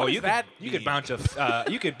hair. oh, does you that could you could mean?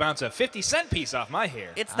 bounce a 50-cent piece off my hair.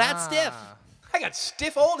 It's that stiff. I got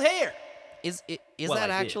stiff old hair. Is Well, that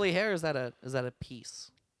I did. actually hair? Or is that a piece?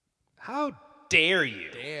 How dare you?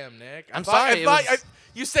 Damn, Nick. I'm sorry, it was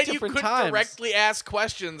you said you different couldn't times. directly ask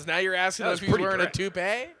questions. Now you're asking That us was if he's pretty wearing direct. a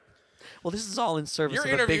toupee. Well, this is all in service Your of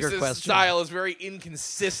a interview bigger question. style is very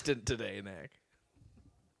inconsistent today, Nick.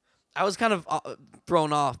 I was kind of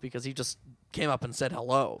thrown off because he just came up and said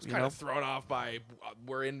hello. You Kind know, of thrown off by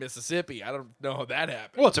we're in Mississippi. I don't know how that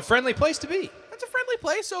happened. Well, it's a friendly place to be. That's a friendly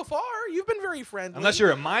place so far. You've been very friendly. Unless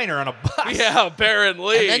you're a miner on a bus. yeah,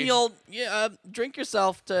 apparently. and then you'll drink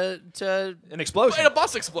yourself to An explosion. in a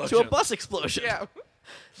bus explosion. to a bus explosion. Yeah.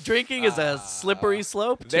 Drinking is a slippery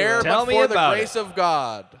slope. to There, a- Tell but me for the about grace it. of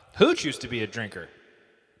God. Hooch used to be a drinker.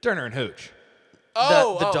 Turner and Hooch.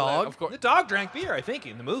 The dog? Of course. The dog drank beer, I think,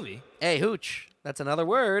 in the movie. Hey, hooch. That's another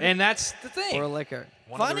word And that's the thing. for liquor.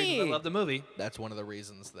 One of the Funny. reasons I love the movie. That's one of the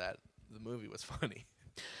reasons that the movie was funny.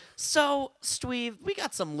 So, Steve, we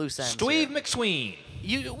got some loose ends. Steve here. McSween.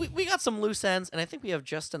 We got some loose ends, and I think we have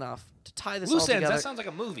just enough to tie this Loose all Ends, together. that sounds like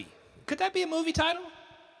a movie. Could that be a movie title?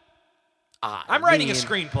 I I'm writing a mean,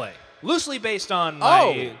 screenplay, loosely based on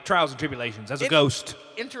my trials and tribulations as a ghost.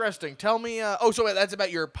 Interesting. Tell me. So that's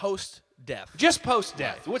about your post-death. Just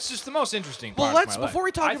post-death, which is the most interesting Well, part let's of my life, before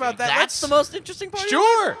we talk I about think. that. That's the most interesting part. Of your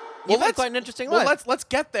Sure. life? You've had quite an interesting life. Let's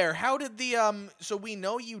get there. How did the So we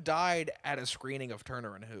know you died at a screening of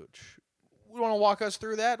Turner and Hooch. You want to walk us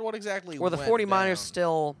through that? What exactly? Were the went 40 down? Miners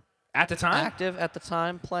still At the time? active at the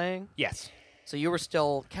time playing? Yes. So you were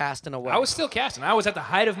still casting away. I was still casting. I was at the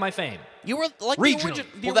height of my fame. You were like Regionally.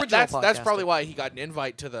 the Well, original that's podcaster. probably why he got an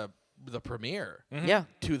invite to the premiere. Yeah.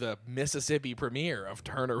 To the Mississippi premiere of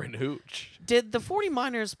Turner and Hooch. Did the 40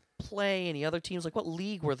 Miners play any other teams? Like, what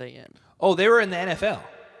league were they in? Oh, they were in the NFL.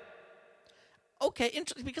 Okay,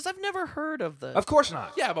 interesting, because I've never heard of the. Of course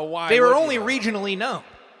not. Yeah, but why? They were would only you? regionally known.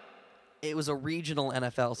 It was a regional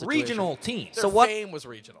NFL situation. Regional teams. Their So what- fame was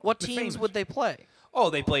regional. What The teams famous. would they play? Oh,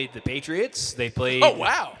 they played the Patriots. They played. Oh,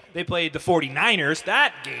 wow. They played the 49ers.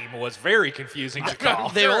 That game was very confusing to call.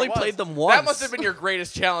 They Sure only it was. played them That once. must have been your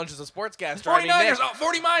greatest challenge as a sportscaster. 49ers.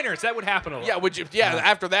 40-miners. That would happen a lot. Yeah, would you? Yeah,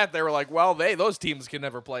 after that they were like, well, those teams can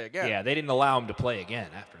never play again. Yeah, they didn't allow them to play again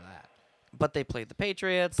after that. But they played the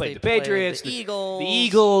Patriots. Played they the Patriots, the Eagles. the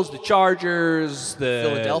Eagles, the Chargers, the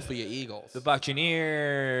Philadelphia Eagles. the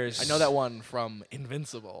Buccaneers. I know that one from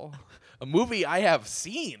Invincible, a movie I have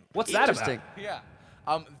seen. What's that Interesting. about? Yeah.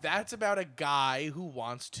 That's about a guy who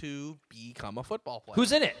wants to become a football player.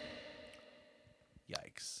 Who's in it?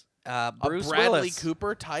 Yikes. Bruce a Bradley Willis.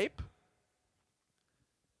 Cooper type,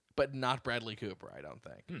 but not Bradley Cooper, I don't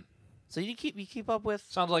think. So you keep up with.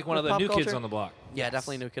 Sounds like one of with the pop new kids culture? on the block. Yeah,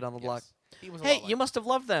 definitely new kid on the block. Yes. He was a Hey, lot like you must have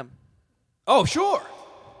loved them. Oh, sure.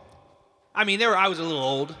 I mean, I was a little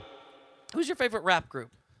old. Who's your favorite rap group?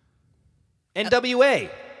 NWA.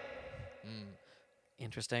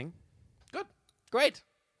 Interesting. Good. Great.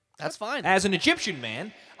 That's fine. As an Egyptian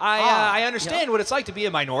man, I understand what it's like to be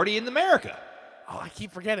a minority in America. Oh, I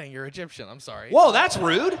keep forgetting you're Egyptian. I'm sorry. Whoa, that's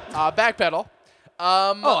rude. Backpedal.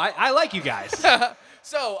 I like you guys.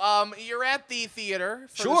 So, you're at the theater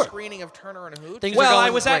for Sure. the screening of Turner and Hooch. Things are Well, going I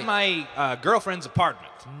was at great. my girlfriend's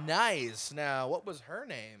apartment. Nice. Now, what was her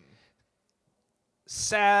name?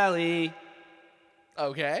 Sally.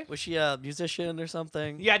 Okay. Was she a musician or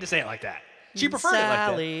something? You had to say it like that. She preferred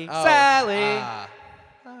Sally. it like that.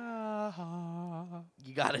 Oh. Sally.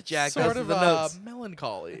 You got it, Jack. Sort Those are of the notes.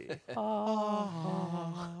 melancholy.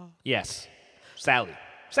 Yes. Sally.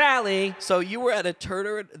 Sally. So you were at a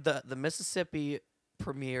Turner, the Mississippi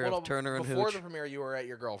premiere Well, of Turner and before Hooch. the premiere, you were at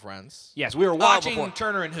your girlfriend's. Yes, we were watching before.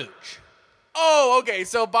 Turner and Hooch. Oh, okay.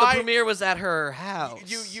 So The by premiere was at her house.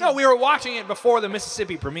 No, we were watching it before the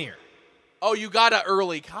Mississippi premiere. Oh, you got an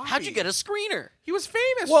early copy. How'd you get a screener? He was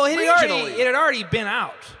famous. Well, it regionally. had already been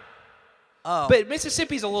out. Oh, But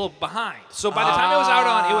Mississippi's a little behind. So by the time it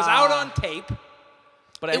was out on tape.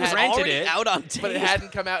 but it was hadn't- already it. out on tape. but it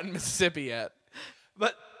hadn't come out in Mississippi yet.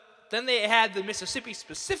 But then they had the Mississippi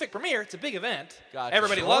specific premiere. It's a big event. Gotcha.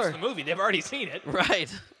 Everybody Sure. loves the movie. They've already seen it.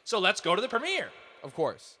 Right. So let's go to the premiere. Of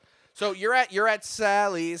course. So you're at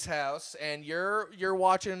Sally's house and you're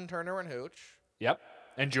watching Turner and Hooch. Yep.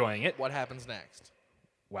 Enjoying it. What happens next?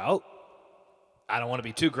 Well, I don't want to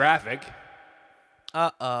be too graphic.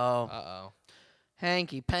 Uh-oh. Uh-oh.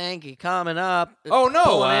 Hanky panky coming up. Oh no!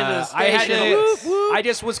 Pulling into the I had station. to. Whoop, whoop. I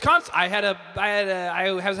just was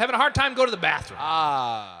I was having a hard time going to the bathroom.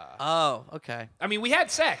 Oh, okay. I mean, we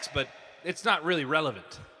had sex, but it's not really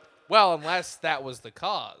relevant. Well, unless that was the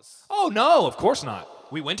cause. Oh no! Of course not.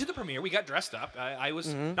 We went to the premiere. We got dressed up. I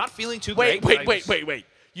was not feeling too Wait, great. but I was- wait.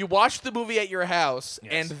 You watched the movie at your house,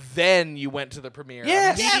 Yes. and then you went to the premiere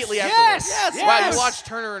Yes, immediately yes, afterwards. yes, Wow, yes. you watched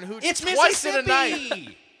Turner and Hooch It's twice in a night.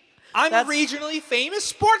 Mississippi. I'm That's- a regionally famous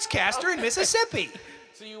sportscaster in Mississippi.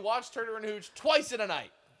 So you watched Turner and Hooch twice in a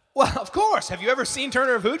night. Well, of course. Have you ever seen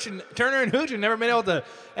Turner and Hooch and never been able to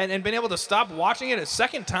and been able to stop watching it a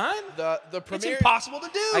second time? The It's premiere. impossible to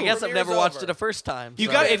do. I guess I've premiere's never watched over. it a first time. You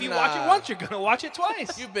so- got if you watch Nah. it once, you're gonna watch it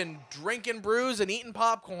twice. You've been drinking brews and eating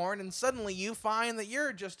popcorn, and suddenly you find that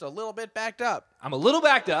you're just a little bit backed up. I'm a little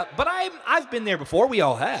backed up, but I've been there before. We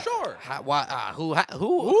all have. Sure.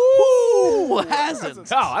 Who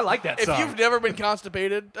hasn't? Oh, I like that If song. you've never been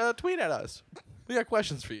constipated, tweet at us. We got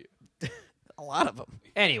questions for you. A lot of them.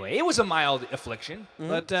 Anyway, it was a mild affliction,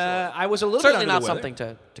 but I was a little Certainly bit not under the weather.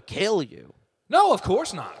 something to kill you. No, of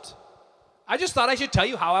course not. I just thought I should tell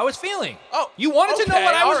you how I was feeling. Oh, you wanted to know okay,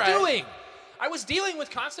 what I was all right. doing. I was dealing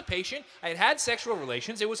with constipation. I had had sexual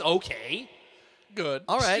relations. It was okay. Good.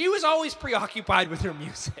 All right. She was always preoccupied with her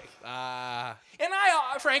music. And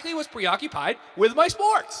I, frankly, was preoccupied with my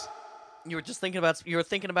sports. You were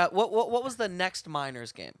thinking about what was the next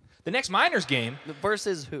Miners game? The next Miners game,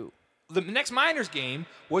 Versus who? the next Miners game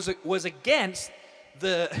was against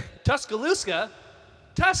the Tuscaloosa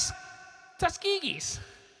Tuskegee.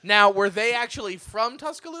 Now, were they actually from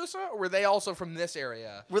Tuscaloosa, or were they also from this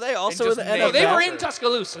area? Were they also just in the named NFL? No, they were after- in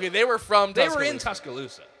Tuscaloosa. Okay, they were from They Tuscaloosa. were in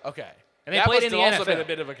Tuscaloosa. Okay. And they that played must in the have also NFL. been a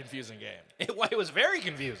bit of a confusing game. It was very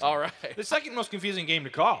confusing. All right. The second most confusing game to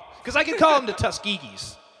call. Because I could call them the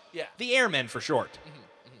Tuskegees. Yeah. The Airmen for short.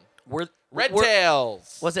 Red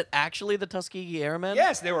Tails. Was it actually the Tuskegee Airmen?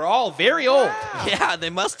 Yes, they were all very old. Yeah, they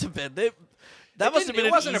must have been. That must have been It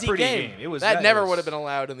an wasn't easy a pretty game. It was That never was would have been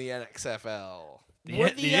allowed in the NXFL. the, Were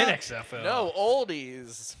the the, NXFL. No,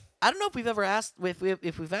 oldies. I don't know if we've ever asked if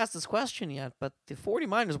we've asked this question yet, but the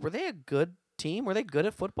 49ers, were they a good team? Were they good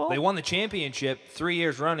at football? They won the championship 3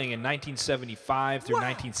 years running in 1975 through Wow.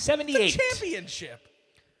 1978. The championship.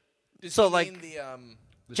 Does So, he like- mean the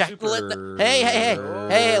Jack, Super- hey,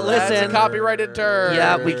 That's listen. a copyrighted term.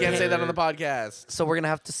 Yeah, we we can't can't- say that on the podcast. So we're gonna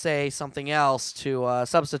have to say something else to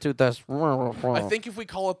substitute this. I think if we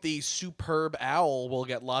call it the Superb Owl, we'll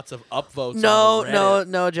get lots of upvotes. No, on no, Reddit.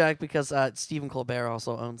 no, Jack, because Stephen Colbert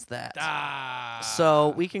also owns that. Ah.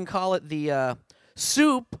 So we can call it the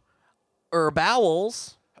Soup or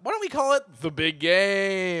Bowels. why don't we call it the Big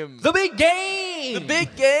Game? The big game. The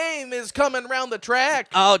big game is coming around the track.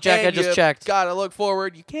 Oh, Jack, and I just you checked. Gotta look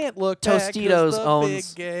forward. You can't look back 'cause Tostitos the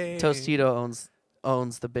owns big game. Tostito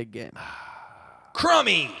owns the big game.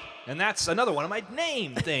 Crummy. And that's another one of my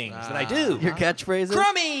name things that I do. Your catchphrases?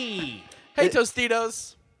 Crummy. Hey,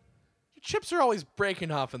 Tostitos. Your chips are always breaking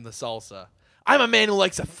off in the salsa. I'm a man who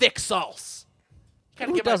likes a thick sauce. Gotta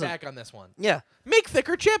Who get my doesn't? back on this one. Yeah, Make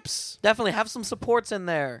thicker chips. definitely have some supports in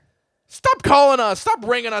there. Stop calling us. Stop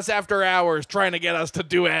ringing us after hours trying to get us to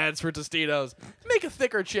do ads for Tostitos. Make a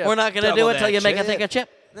thicker chip. We're not gonna Double do it that till you make a chip. thicker chip.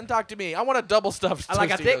 Then talk to me. I want a double stuffed I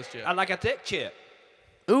like a thick. Tostitos chip. I like a thick chip.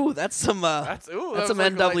 Ooh, that's some. That's that's that some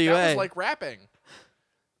was like, NWA. that was like rapping.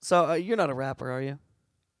 So you're not a rapper, are you?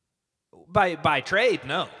 By trade,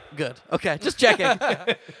 no. Good. Okay, just checking.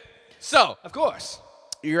 So Of course.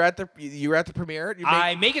 you're at the premiere. You make,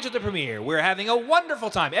 I make it to the premiere. We're having a wonderful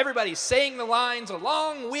time. Everybody's saying the lines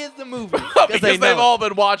along with the movie. because they they've know all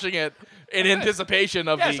been watching it in anticipation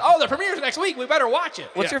of Yes. the. Oh, the premiere's next week. We better watch it.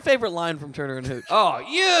 What's Yeah. your favorite line from Turner and Hooch? Oh,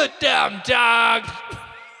 you dumb dog.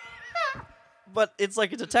 But it's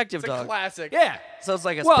like a detective It's a dog. classic. Yeah. So it's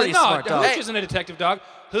like a Well, pretty no, smart dog. Hooch isn't a detective dog.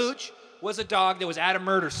 Hooch was a dog that was at a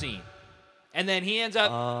murder scene. And then he ends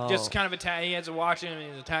up just kind of he ends up watching him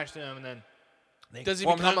and he's attached to him and then Does he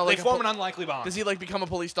form, become they like a form po- an unlikely bond. Does he like become a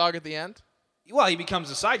police dog at the end? Well, he becomes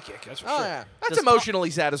a sidekick, that's for Oh sure. yeah, that's Does emotionally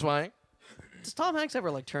satisfying. Does Tom Hanks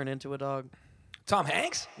ever like turn into a dog? Tom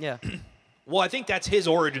Hanks? Yeah. Well, I think that's his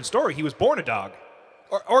origin story. He was born a dog.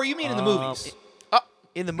 Or you mean in the movies?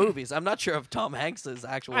 In the movies, I'm not sure of Tom Hanks'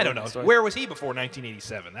 actual. I don't know. origin story. Where was he before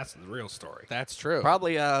 1987? That's the real story. That's true.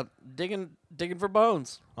 Probably digging for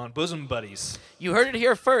bones. On Bosom Buddies. You heard it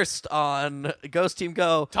here first on Ghost Team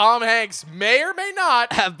Go. Tom Hanks may or may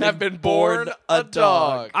not Have been born born a a dog.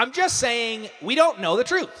 dog. I'm just saying we don't know the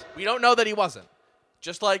truth. We don't know that he wasn't.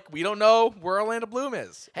 Just like we don't know where Orlando Bloom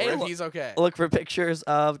is Hey, or if look- he's okay. Look for pictures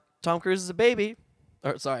of Tom Cruise as a baby.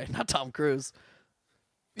 Or sorry, not Tom Cruise.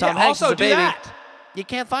 Tom Yeah, Hanks also as a do baby. that. You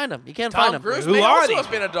can't find him. You can't find Tom him. Cruise Who may are also these have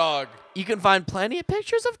been a dog. You can find plenty of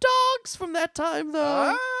pictures of dogs from that time,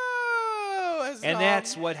 though. Oh, And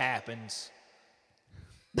that's what happens.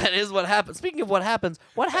 That is what happened. Speaking of what happened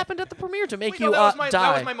at the premiere to make Wait, you no, that was my, die?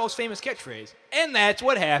 That was my most famous catchphrase. And that's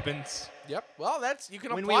what happens. Yep. Well, that's you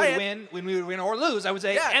can When we apply would it. win, when we would win or lose, I would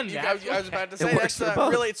say, Yeah, and you, that's I was about to say works that's for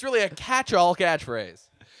both. really it's really a catch-all catchphrase.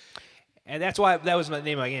 And that's why that was the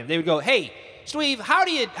name of my game. They would go, "Hey, Steve, how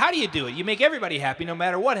do you do it? You make everybody happy no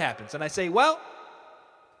matter what happens." And I say, "Well,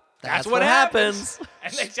 that's what happens."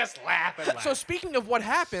 And they just laugh and laugh. So speaking of what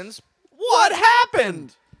happens, what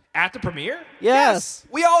happened? At the premiere, Yes,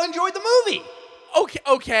 we all enjoyed the movie.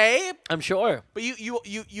 Okay, I'm sure. but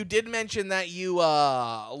you did mention that you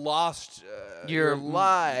lost your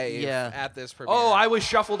life yeah. at this premiere. Oh, I was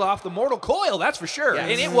shuffled off the mortal coil, that's for sure. Yes.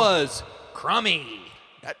 And it was crummy.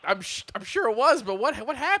 I'm sure it was, but what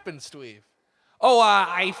happened, Steve? Oh,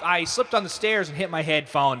 I slipped on the stairs and hit my head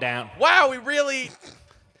falling down. Wow, we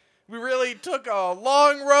really took a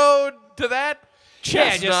long road to that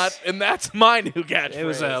Yeah, chestnut, and that's my new catchphrase. It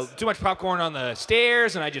was too much popcorn on the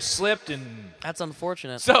stairs, and I just slipped and That's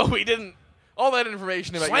unfortunate. so we didn't All that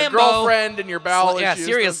information about your Slambo. girlfriend and your bowel Yeah, issues.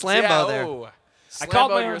 serious Slambo there. I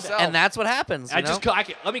called Slambo my own- yourself. And that's what happens. You know?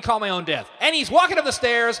 Let me call my own death. And he's walking up the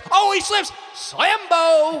stairs. Oh, he slips.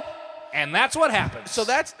 Slambo. And that's what happens. So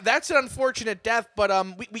that's an unfortunate death, but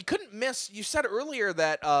we couldn't miss. You said earlier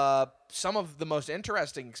that some of the most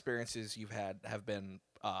interesting experiences you've had have been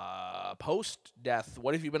post death.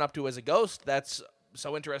 What have you been up to as a ghost? That's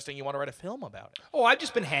so interesting. You want to write a film about it? I've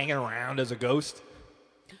just been hanging around as a ghost.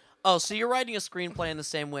 Oh, so you're writing a screenplay in the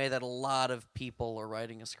same way that a lot of people are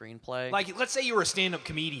writing a screenplay? Like, let's say you were a stand-up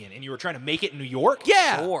comedian and you were trying to make it in New York.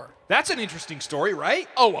 Yeah. Sure. That's an interesting story, right?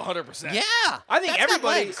 Oh, 100%. Yeah. I think that's got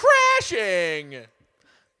everybody- legs. Crashing.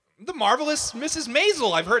 The Marvelous Mrs.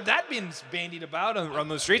 Maisel. I've heard that being bandied about on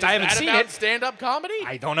the streets. I haven't That seen about it. stand-up comedy?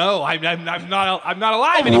 I don't know. I'm not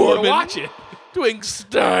alive anymore to woman. watch it. Doing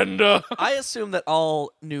stand-up. I assume that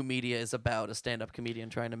all new media is about a stand-up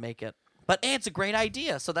comedian trying to make it. But hey, it's a great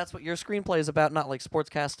idea. So that's what your screenplay is about, not like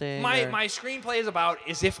sportscasting. My or- screenplay is about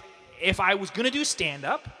if I was gonna do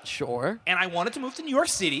stand-up Sure. and I wanted to move to New York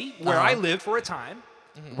City, where I lived for a time.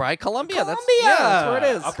 Right, Columbia. Columbia, That's where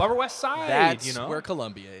it is. Up Upper West Side. That's you know where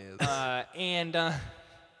Columbia is.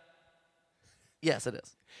 Yes, it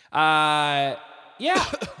is. Yeah.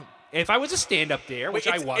 If I was a stand-up there, which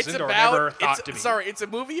I It's wasn't or about- never thought it's- to be. Sorry, it's a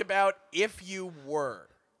movie about if you were.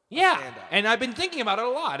 Yeah, stand-up. and I've been thinking about it a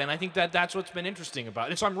lot, and I think that's what's been interesting about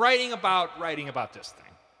it. And so I'm writing about this thing.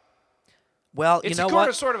 Well, It's you know sort what?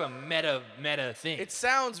 of sort of a meta thing. It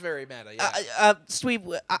sounds very meta, yeah. Sweet.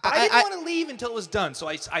 I didn't want to leave until it was done, so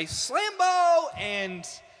I slambo, and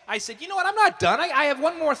I said, you know what? I'm not done. I have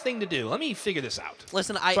one more thing to do. Let me figure this out.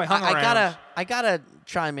 Listen, So I hung around. I gotta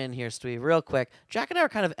chime in here, Steve, real quick. Jack and I are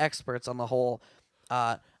kind of experts on the whole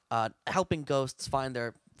helping ghosts find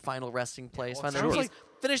their final resting place, find their sounds peace,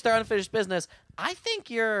 like- finish their unfinished business. I think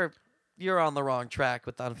you're on the wrong track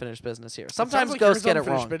with the unfinished business here. Sometimes ghosts get it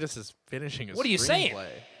wrong. Business is finishing a What are you saying? screenplay.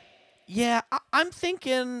 Yeah, I'm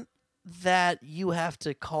thinking that you have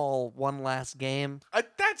to call one last game.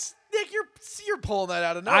 That's Nick. You're pulling that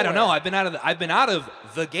out of nowhere. I don't know. I've been out of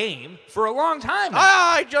the game for a long time now.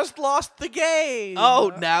 I just lost the game.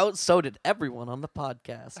 Oh, now so did everyone on the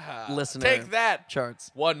podcast. Listener, Take that,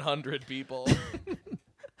 charts. 100 people.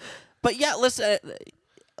 But yeah, listen.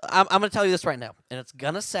 I'm gonna tell you this right now, and it's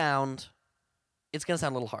gonna sound a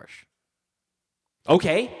little harsh.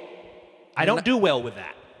 Okay. I don't do well with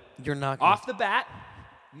that. You're not gonna, Off the bat,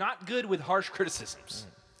 not good with harsh criticisms.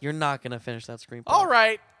 You're not gonna finish that screenplay. All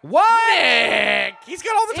right, What? Nick. He's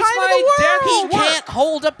got all the It's time in my the dad's world. He work. can't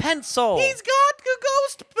hold a pencil. He's got a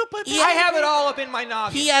ghost. I have it all up in my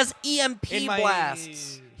noggin. He has EMP in my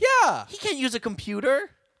blasts. Yeah, He can't use a computer.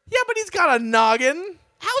 yeah, but he's got a noggin.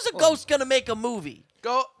 How's a ghost gonna make a movie?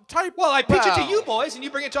 Go type. Well, I pitch it to Wow. you boys, and you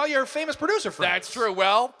bring it to all your famous producer friends. That's true.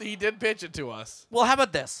 Well, he did pitch it to us. Well, how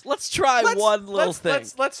about this? Let's try one little thing.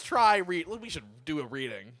 Let's try read. We should do a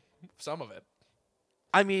reading. Some of it.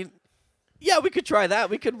 I mean, yeah, we could try that.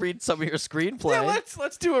 We could read some of your screenplay. Yeah,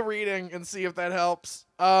 let's do a reading and see if that helps.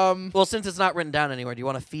 Well, since it's not written down anywhere, do you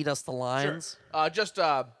want to feed us the lines? Just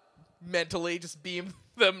mentally, just beam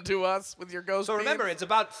them to us with your ghost. So remember, beam. it's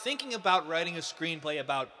about thinking about writing a screenplay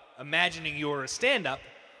about imagining you're a stand-up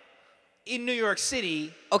in New York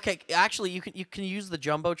City. Okay, actually, you can use the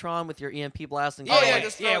jumbotron with your EMP blast and Oh, go yeah, like-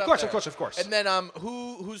 just throw yeah, it of up course, there. of course. And then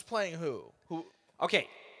who's playing who? Who? Okay,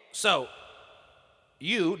 so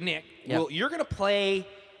you, Nick, Yeah. you're gonna play.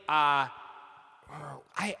 I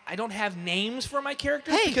don't have names for my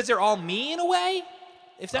characters Hey. because they're all me in a way.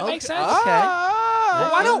 If that makes sense. Okay. Ah,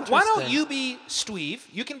 Why don't Interesting. you be Steve?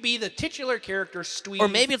 You can be the titular character Steve. Or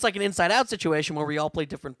maybe it's like an Inside Out situation where we all play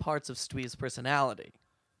different parts of Steve's personality.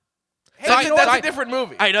 That's, you know that's what? a different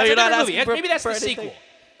movie. I know That's you're a not different asking movie. for Maybe that's for the anything. sequel.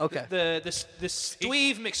 Okay. The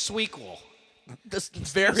Steve McSweequel.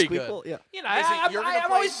 Very good. Squeakle? Yeah. You know, Is it-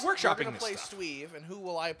 I'm always You're workshopping gonna this play stuff. Steve, and who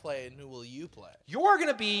will I play, and who will you play? You're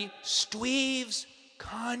gonna be Steve's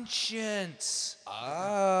conscience.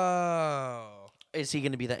 Oh. Is he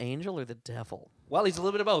going to be the angel or the devil? Well, he's a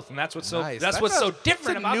little bit of both, and that's what's so Nice. that's what's a- so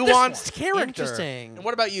different that's a about this nuanced one. character. Interesting. And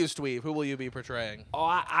what about you, Steve? Who will you be portraying? Oh,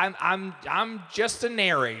 I'm just a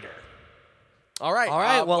narrator. All right. All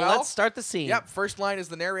right, well, let's start the scene. Yep. First line is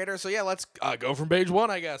the narrator. So yeah, let's go from page 1,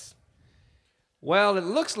 I guess. Well, it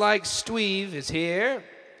looks like Steve is here,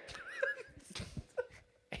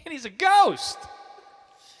 and he's a ghost.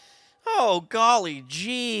 Oh, golly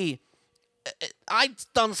gee. I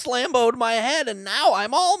done slamboed my head, and now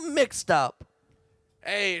I'm all mixed up.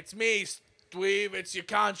 Hey, it's me, Steve. It's your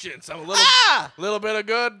conscience. I'm a little, Ah! little bit of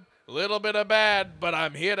good, a little bit of bad, but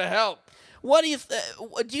I'm here to help. What do you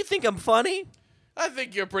do you think I'm funny? I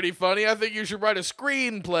think you're pretty funny. I think you should write a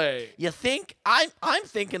screenplay. You think? I'm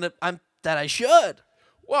thinking that I should.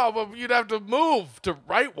 Well, but you'd have to move to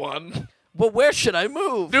write one. Well, where should I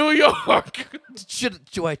move? New York.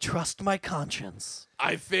 Do I trust my conscience?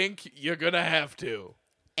 I think you're gonna have to.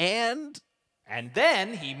 And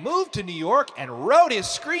then he moved to New York and wrote his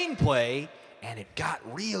screenplay, and it got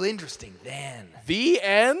real interesting then. The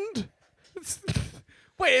end?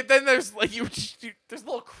 Wait, then there's like there's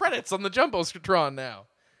little credits on the Jumbotron now.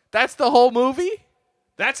 That's the whole movie?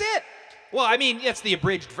 That's it. Well, I mean, it's the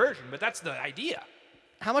abridged version, but that's the idea.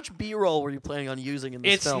 how much B-roll were you planning on using in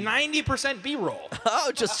this It's film? 90% B-roll.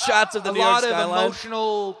 Oh, just shots of the A New York lot of skyline.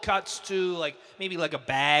 emotional cuts to maybe a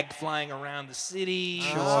bag flying around the city,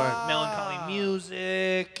 Sure. some melancholy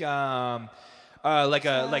music,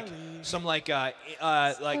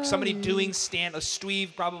 somebody doing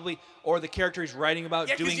Steve probably, or the character he's writing about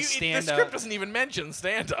Yeah, doing the stand script up. doesn't even mention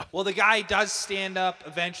stand-up. Well, the guy does stand up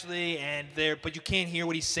eventually, but you can't hear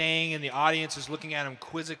what he's saying, and the audience is looking at him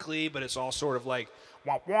quizzically, but it's all sort of like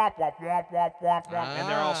womp womp womp womp womp womp womp, and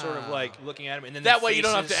they're all sort of looking at him, and then That their way you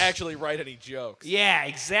don't have to faces- actually write any jokes. Yeah,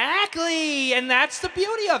 exactly, and that's the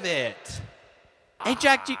beauty of it. Hey,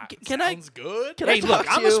 Jack, can I Sounds good. Can I Hey, look, talk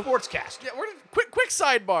to I'm a you? sportscaster. Yeah, quick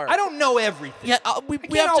sidebar. I don't know everything. Yeah, we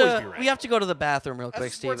can't have always to be right. we have to go to the bathroom real As a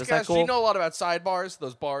quick, Steve. Is that sportscaster, cool? you know a lot about sidebars,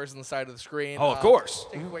 those bars on the side of the screen. Oh, of course.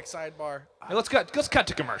 Take a quick sidebar. Hey, let's cut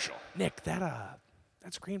to commercial. Nick, that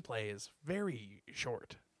screenplay is very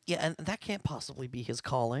short. Yeah, and that can't possibly be his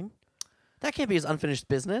calling. That can't be his unfinished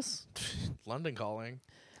business. London Calling.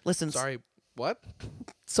 Listen, Sorry, what?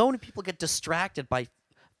 so many people get distracted by,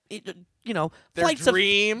 Their flights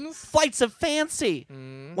dreams. of fancy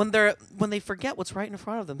when they forget what's right in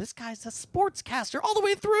front of them. This guy's a sportscaster all the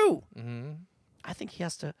way through. Mm-hmm. I think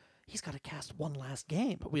he's got to cast one last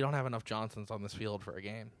game. But we don't have enough Johnsons on this field for a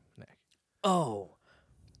game, Nick. Oh,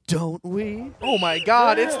 don't we? Oh my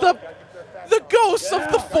God! It's the ghosts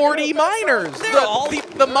of the 40 miners.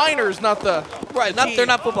 The miners, not the Right, the team. they're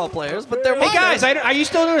not football players, but they're Hey guys, are you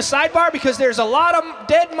still doing a sidebar? Because there's a lot of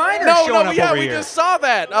dead miners No, showing no, up yeah, over we here. just saw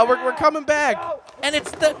that. We're coming back. and it's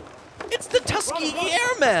the Tuskegee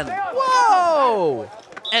Airmen. Whoa!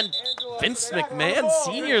 And Vince McMahon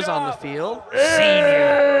Sr.'s on the field.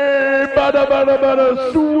 Hey,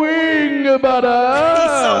 bada, swing, He's bada.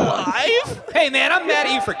 alive? Hey man, I'm mad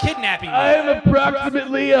at you for kidnapping me. I am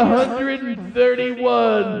approximately 131.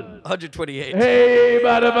 128. Hey,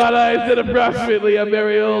 bada, I said approximately. I'm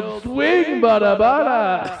very old. Swing,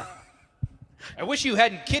 bada. I wish you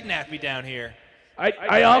hadn't kidnapped me down here.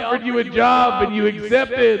 I offered you a job and you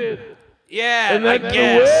accepted. Yeah, And I that's the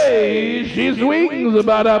guess. way she swings,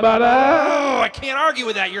 bada. Oh, I can't argue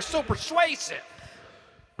with that. You're so persuasive.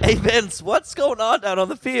 Hey, Vince, what's going on down on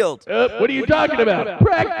the field? What are you talking about?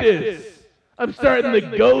 Practice. I'm starting the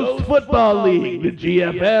Ghost Football League, the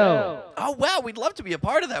GFL. Oh, wow, we'd love to be a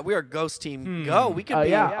part of that. We are Ghost Team Go. We could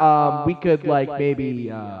be. We could maybe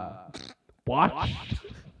watch.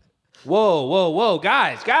 Whoa,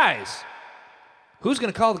 guys. Who's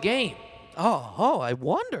gonna call the game? Oh, I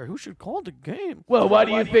wonder who should call the game. Well, why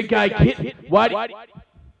do you think I why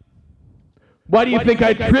do you think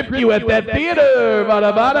I tripped you at that theater?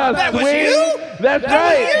 That was you? That's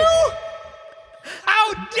right.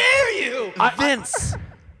 How dare you? Vince,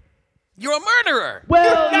 you're a murderer.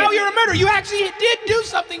 Well, Now you're a murderer. You actually did do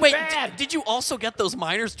something Wait, bad. did you also get those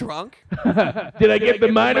miners drunk? did I get the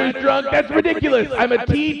miners drunk? That's ridiculous. I'm a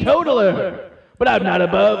teetotaler. But I'm not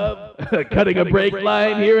above cutting a brake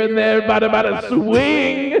line here and there, bada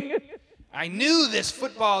swing. I knew this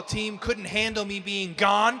football team couldn't handle me being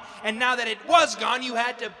gone, and now that it was gone, you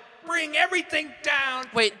had to bring everything down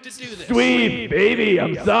Wait. to do this. Sweet baby,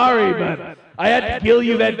 I'm sorry, but I had to kill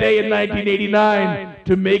you that day in 1989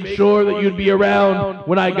 to make sure that you'd be around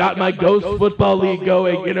when I got my Ghost Football League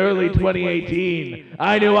going in early 2018.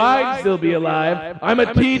 I knew I'd still be alive. I'm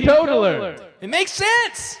a teetotaler. It makes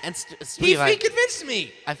sense. And He Steve, convinced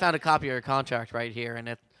me. I found a copy of your contract right here,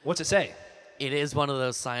 and What's it say? it is one of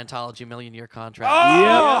those Scientology million-year contracts.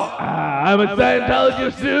 Yep. I'm a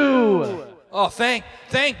Scientologist too. Oh, thank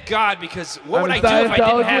God, because what I'm would a I do if I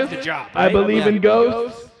didn't have Scientologist. the job? I right? believe Yeah. in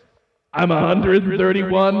ghosts. I'm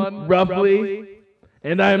 131, roughly.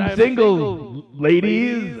 And I'm single,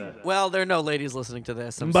 ladies. Well, there are no ladies listening to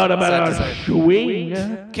this. I'm sad to Bada say.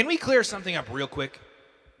 swing. Can we clear something up real quick?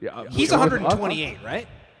 Yeah, He's sure. 128, right?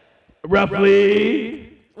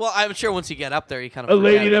 Roughly. Well, I'm sure once you get up there, you kind A of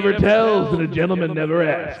lady forget. never tells and a gentleman never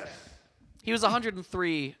asks. He was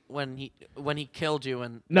 103 when he killed you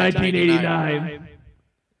in 1989.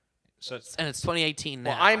 So it's, and it's 2018 now.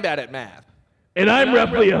 Well, I'm bad at math. And I'm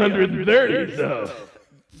roughly 130, so.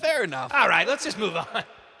 Fair enough. All right, let's just move on.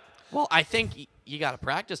 Well, I think you got to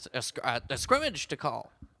practice a scrimmage to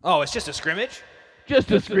call. Oh, it's just a scrimmage?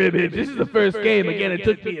 Just a scrimmage. This is the first game. Again, it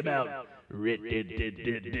took me about...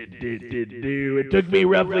 It took me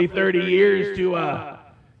roughly 30 years to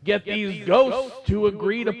get these ghosts to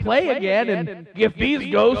agree to play again and get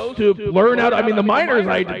these ghosts to learn how to... I mean, the miners,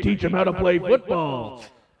 I had to teach them how to play football.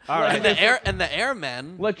 All right. And the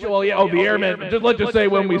airmen. The airmen. Let's just say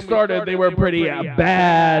when we started, they were pretty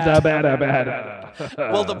bad.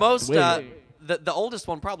 Well, the most... The oldest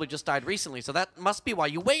one probably just died recently, so that must be why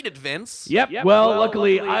you waited, Vince. Yep. Well,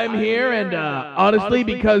 luckily I'm here, and honestly,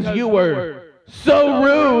 because you were so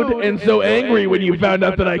rude and so angry when you found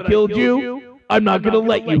out that I killed you, I'm not going to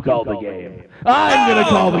let you call the game. I'm going to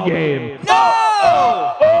call the game. No!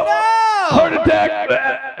 Heart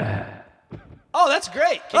attack! Oh, that's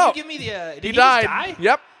great. Can you give me the... did he died. just die?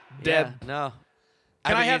 Yep. Yeah, Dead. no.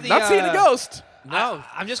 Can I have the... Not seeing a ghost. No.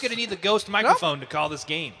 I'm just going to need the ghost microphone to call this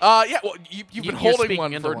game. Yeah, well, you've been You're holding speaking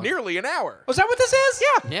one into for one. nearly an hour. Was that what this is?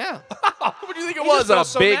 Yeah. Yeah. What do you think it You just was? felt A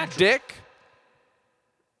so big natural. dick?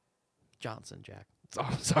 Johnson, Jack. Oh,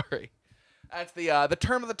 I'm sorry. That's the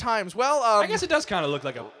term of the times. Well, I guess it does kind of look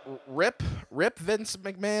like a... Rip Vince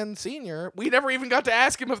McMahon Sr. We never even got to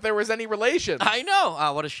ask him if there was any relation. I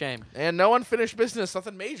know. What a shame. And no unfinished business,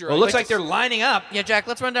 nothing major. Well, it looks like they're lining up. Yeah, Jack,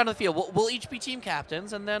 let's run down to the field. We'll each be team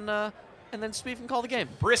captains, and then Steve can call the game.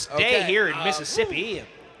 Brisk Okay, day here in Mississippi.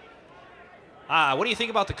 What do you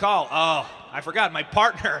think about the call? Oh, I forgot. My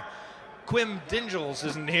partner, Quim Dingles,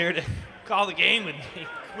 isn't here to call the game with me.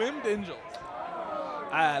 Quim Dingles.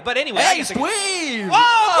 But anyway, I Hey, guess Squeeze!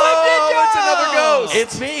 Oh, it's another ghost.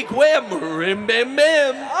 It's me, Quim. Rim bim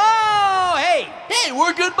bim. Oh, hey! Hey,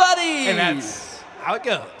 we're good buddies. And that's how it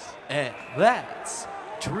goes. And that's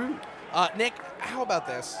true. Nick, how about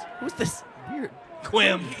this? Who's this weird?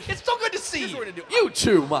 Quim. It's so good to see Here's you. what we're gonna do. You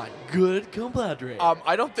two, my good compadre.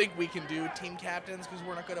 I don't think we can do team captains because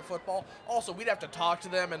we're not good at football. Also, we'd have to talk to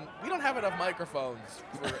them, and we don't have enough microphones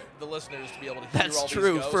for the listeners to be able to hear That's all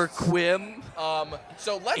true these for ghosts. Quim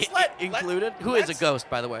So let's included. Who is a ghost,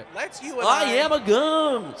 by the way? Let's you and I am a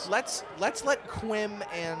ghost. Let's let Quim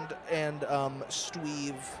and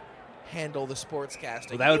Steve handle the sportscasting.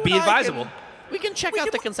 Well, that would You be and I advisable. We can check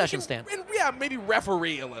out the concession stand. And, yeah, maybe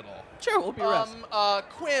referee a little. Sure, we'll be refs.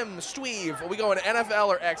 Quim, Steve, are we going NFL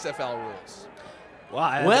or XFL rules?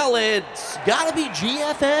 Well, it's gotta be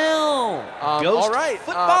GFL. Ghost all right.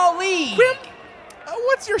 Football League. Quim,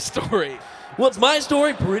 what's your story? What's my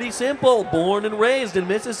story? Pretty simple. Born and raised in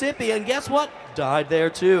Mississippi, and guess what? Died there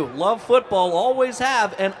too. Love football, always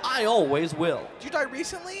have, and I always will. Did you die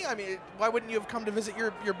recently? I mean, why wouldn't you have come to visit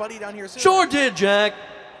your buddy down here soon? Sure did, Jack.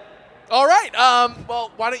 All right.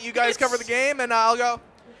 Well, why don't you guys cover the game and I'll go.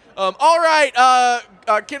 All right.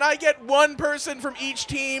 Can I get one person from each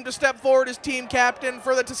team to step forward as team captain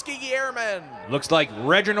for the Tuskegee Airmen? Looks like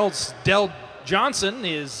Reginald Dell Johnson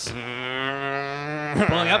is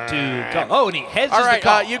pulling up to call. Oh, and he heads All right. the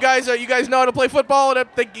call. You guys know how to play football, and I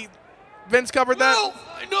think Vince covered that. Well,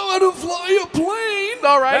 I know how to fly a plane.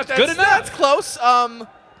 All right. That's good enough. That's close.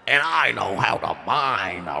 And I know how to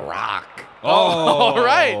mine a rock. All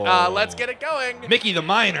right. Let's get it going. Mickey the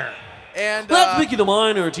Miner. And That's Mickey the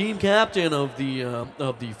Miner, team captain of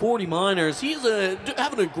the 40 Miners. He's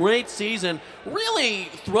having a great season, really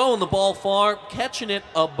throwing the ball far, catching it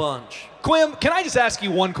a bunch. Quim, can I just ask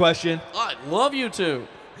you one question? I'd love you to.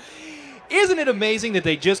 Isn't it amazing that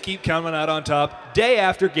they just keep coming out on top day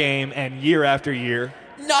after game and year after year?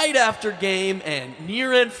 Night after game and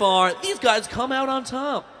near and far, these guys come out on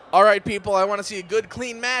top. all right, people. I want to see a good,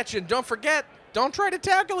 clean match, and don't forget, don't try to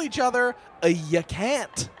tackle each other. You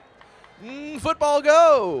can't. Football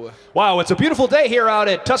go. Wow, it's a beautiful day here out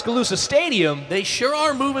at Tuscaloosa Stadium. They sure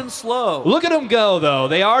are moving slow. Look at them go, though.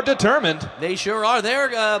 They are determined. They sure are.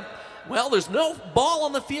 Well, there's no ball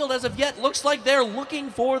on the field as of yet. Looks like they're looking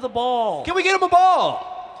for the ball. Can we get them a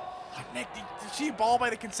ball? Nick, did you see a ball by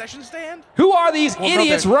the concession stand? Who are these Well, no,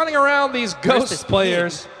 idiots they're- running around these Where's ghost this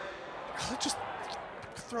players? Just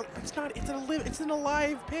throw. It's an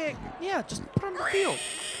alive pig. Yeah, just put on the field.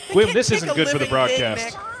 They Quim, can't this take isn't a good for the living pig, broadcast.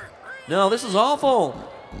 Nick. No, this is awful.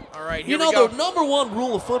 All right, You here know, we go. the number one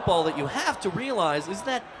rule of football that you have to realize is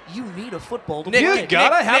that you need a football to Nick, play. You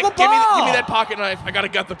gotta have a Nick, give me ball. that pocket knife. I gotta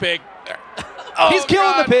gut the pig. He's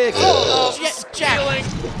killing the pig. Stealing.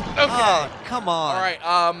 Okay. Oh, come on. All right.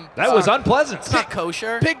 That was unpleasant. It's not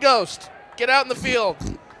kosher. Pig ghost. Get out in the field.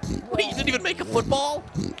 Wait, you didn't even make a football?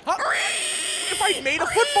 if I made a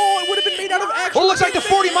football, it would have been made out of actual. Well, it looks like the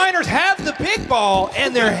 40-miners have the big ball,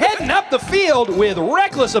 and they're heading up the field with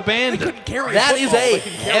reckless abandon. That is a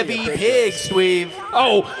heavy pig, Steve.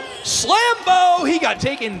 Oh, Slambo! He got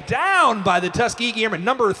taken down by the Tuskegee Airmen,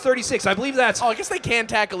 number 36. I believe that's Oh, I guess they can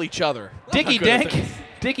tackle each other. Dickie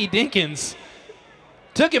Dinkins.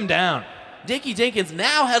 Took him down. Dickie Dinkins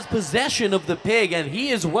now has possession of the pig, and he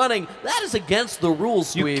is running. That is against the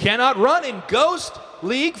rules, You Steve. cannot run in Ghost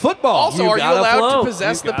League football. Also, are you gotta allowed float. to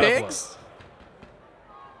possess You the gotta pigs?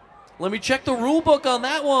 Let me check the rule book on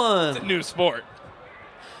that one. New sport.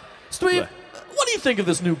 Steve, what do you think of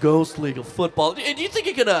this new Ghost League of football? Do you think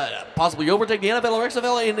it could possibly overtake the NFL or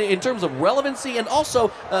XFL in terms of relevancy and also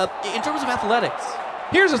in terms of athletics?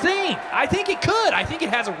 Here's the thing. I think it could. I think it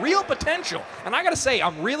has a real potential. And I got to say,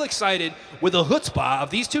 I'm real excited with the chutzpah of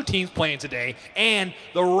these two teams playing today and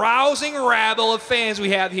the rousing rabble of fans we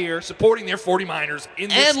have here supporting their 40-miners in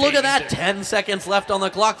this And look at stadium that, today. 10 seconds left on the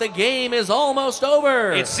clock. The game is almost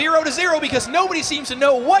over. It's 0-0 because nobody seems to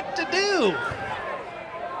know what to do.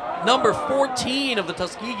 Number 14 of the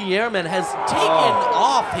Tuskegee Airmen has taken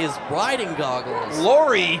off his riding goggles.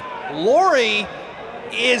 Lori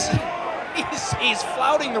is... He's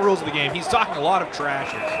flouting the rules of the game. He's talking a lot of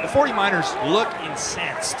trash here. The 40-miners look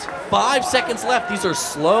incensed. 5 seconds left. These are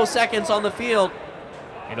slow seconds on the field.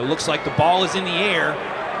 And it looks like the ball is in the air.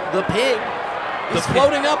 The pig is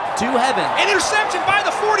floating up to heaven. An interception by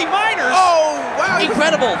the 40-miners. Oh, wow.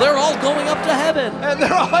 Incredible. They're all going up to heaven. And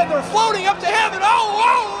they're floating up to heaven.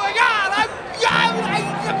 Oh my God!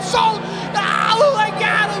 I'm so. Oh my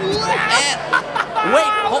God! And, wait,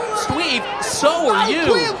 Steve, so are you.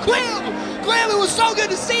 Clem, it was so good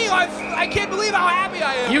to see you. I can't believe how happy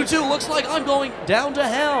I am. You two, looks like I'm going down to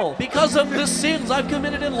hell because of the sins I've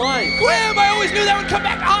committed in life. Clem, I always knew that would come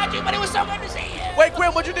back to haunt you, but it was so good to see you. Wait,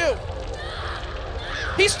 Quinn, what'd you do?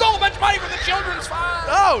 He stole a bunch of money from the children's fund.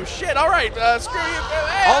 Oh, shit. All right. Screw you.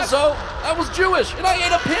 Hey, Also, I was Jewish and I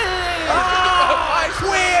ate a pig. I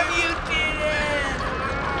swear you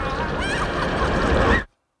did.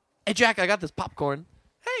 Hey, Jack, I got this popcorn.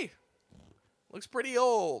 Hey, looks pretty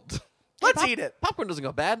old. Let's eat it. Popcorn doesn't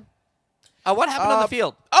go bad. What happened on the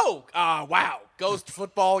field? Oh, wow. Ghost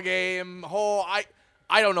football game. I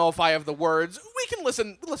don't know if I have the words. We can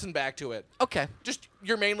listen back to it. Okay. Just,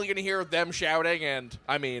 you're mainly going to hear them shouting and,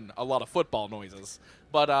 I mean, a lot of football noises.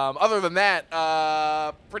 But other than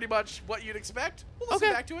that, pretty much what you'd expect. We'll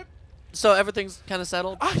listen back to it. So everything's kind of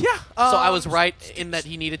settled? Yeah. So I was right in that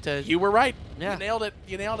he needed to... You were right. Yeah.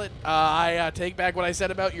 You nailed it. I take back what I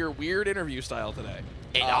said about your weird interview style today.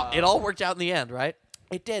 It all worked out in the end, right?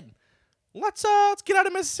 It did. Let's get out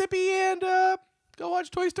of Mississippi and go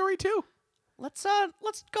watch Toy Story 2. Let's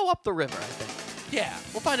go up the river, I think. Yeah.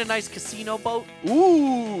 We'll find a nice casino boat.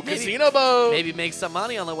 Ooh, casino boat. Maybe make some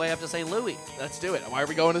money on the way up to St. Louis. Let's do it. Why are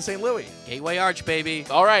we going to St. Louis? Gateway Arch, baby.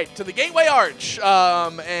 All right, to the Gateway Arch.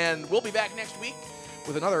 And we'll be back next week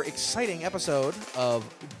with another exciting episode of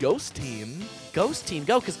Ghost Team. Ghost Team,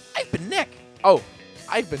 go, because I've been Nick. Oh,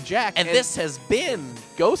 I've been Jack. And this has been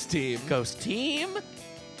Ghost Team. Ghost Team.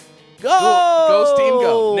 Ghost Team,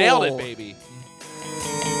 go. Nailed it, baby.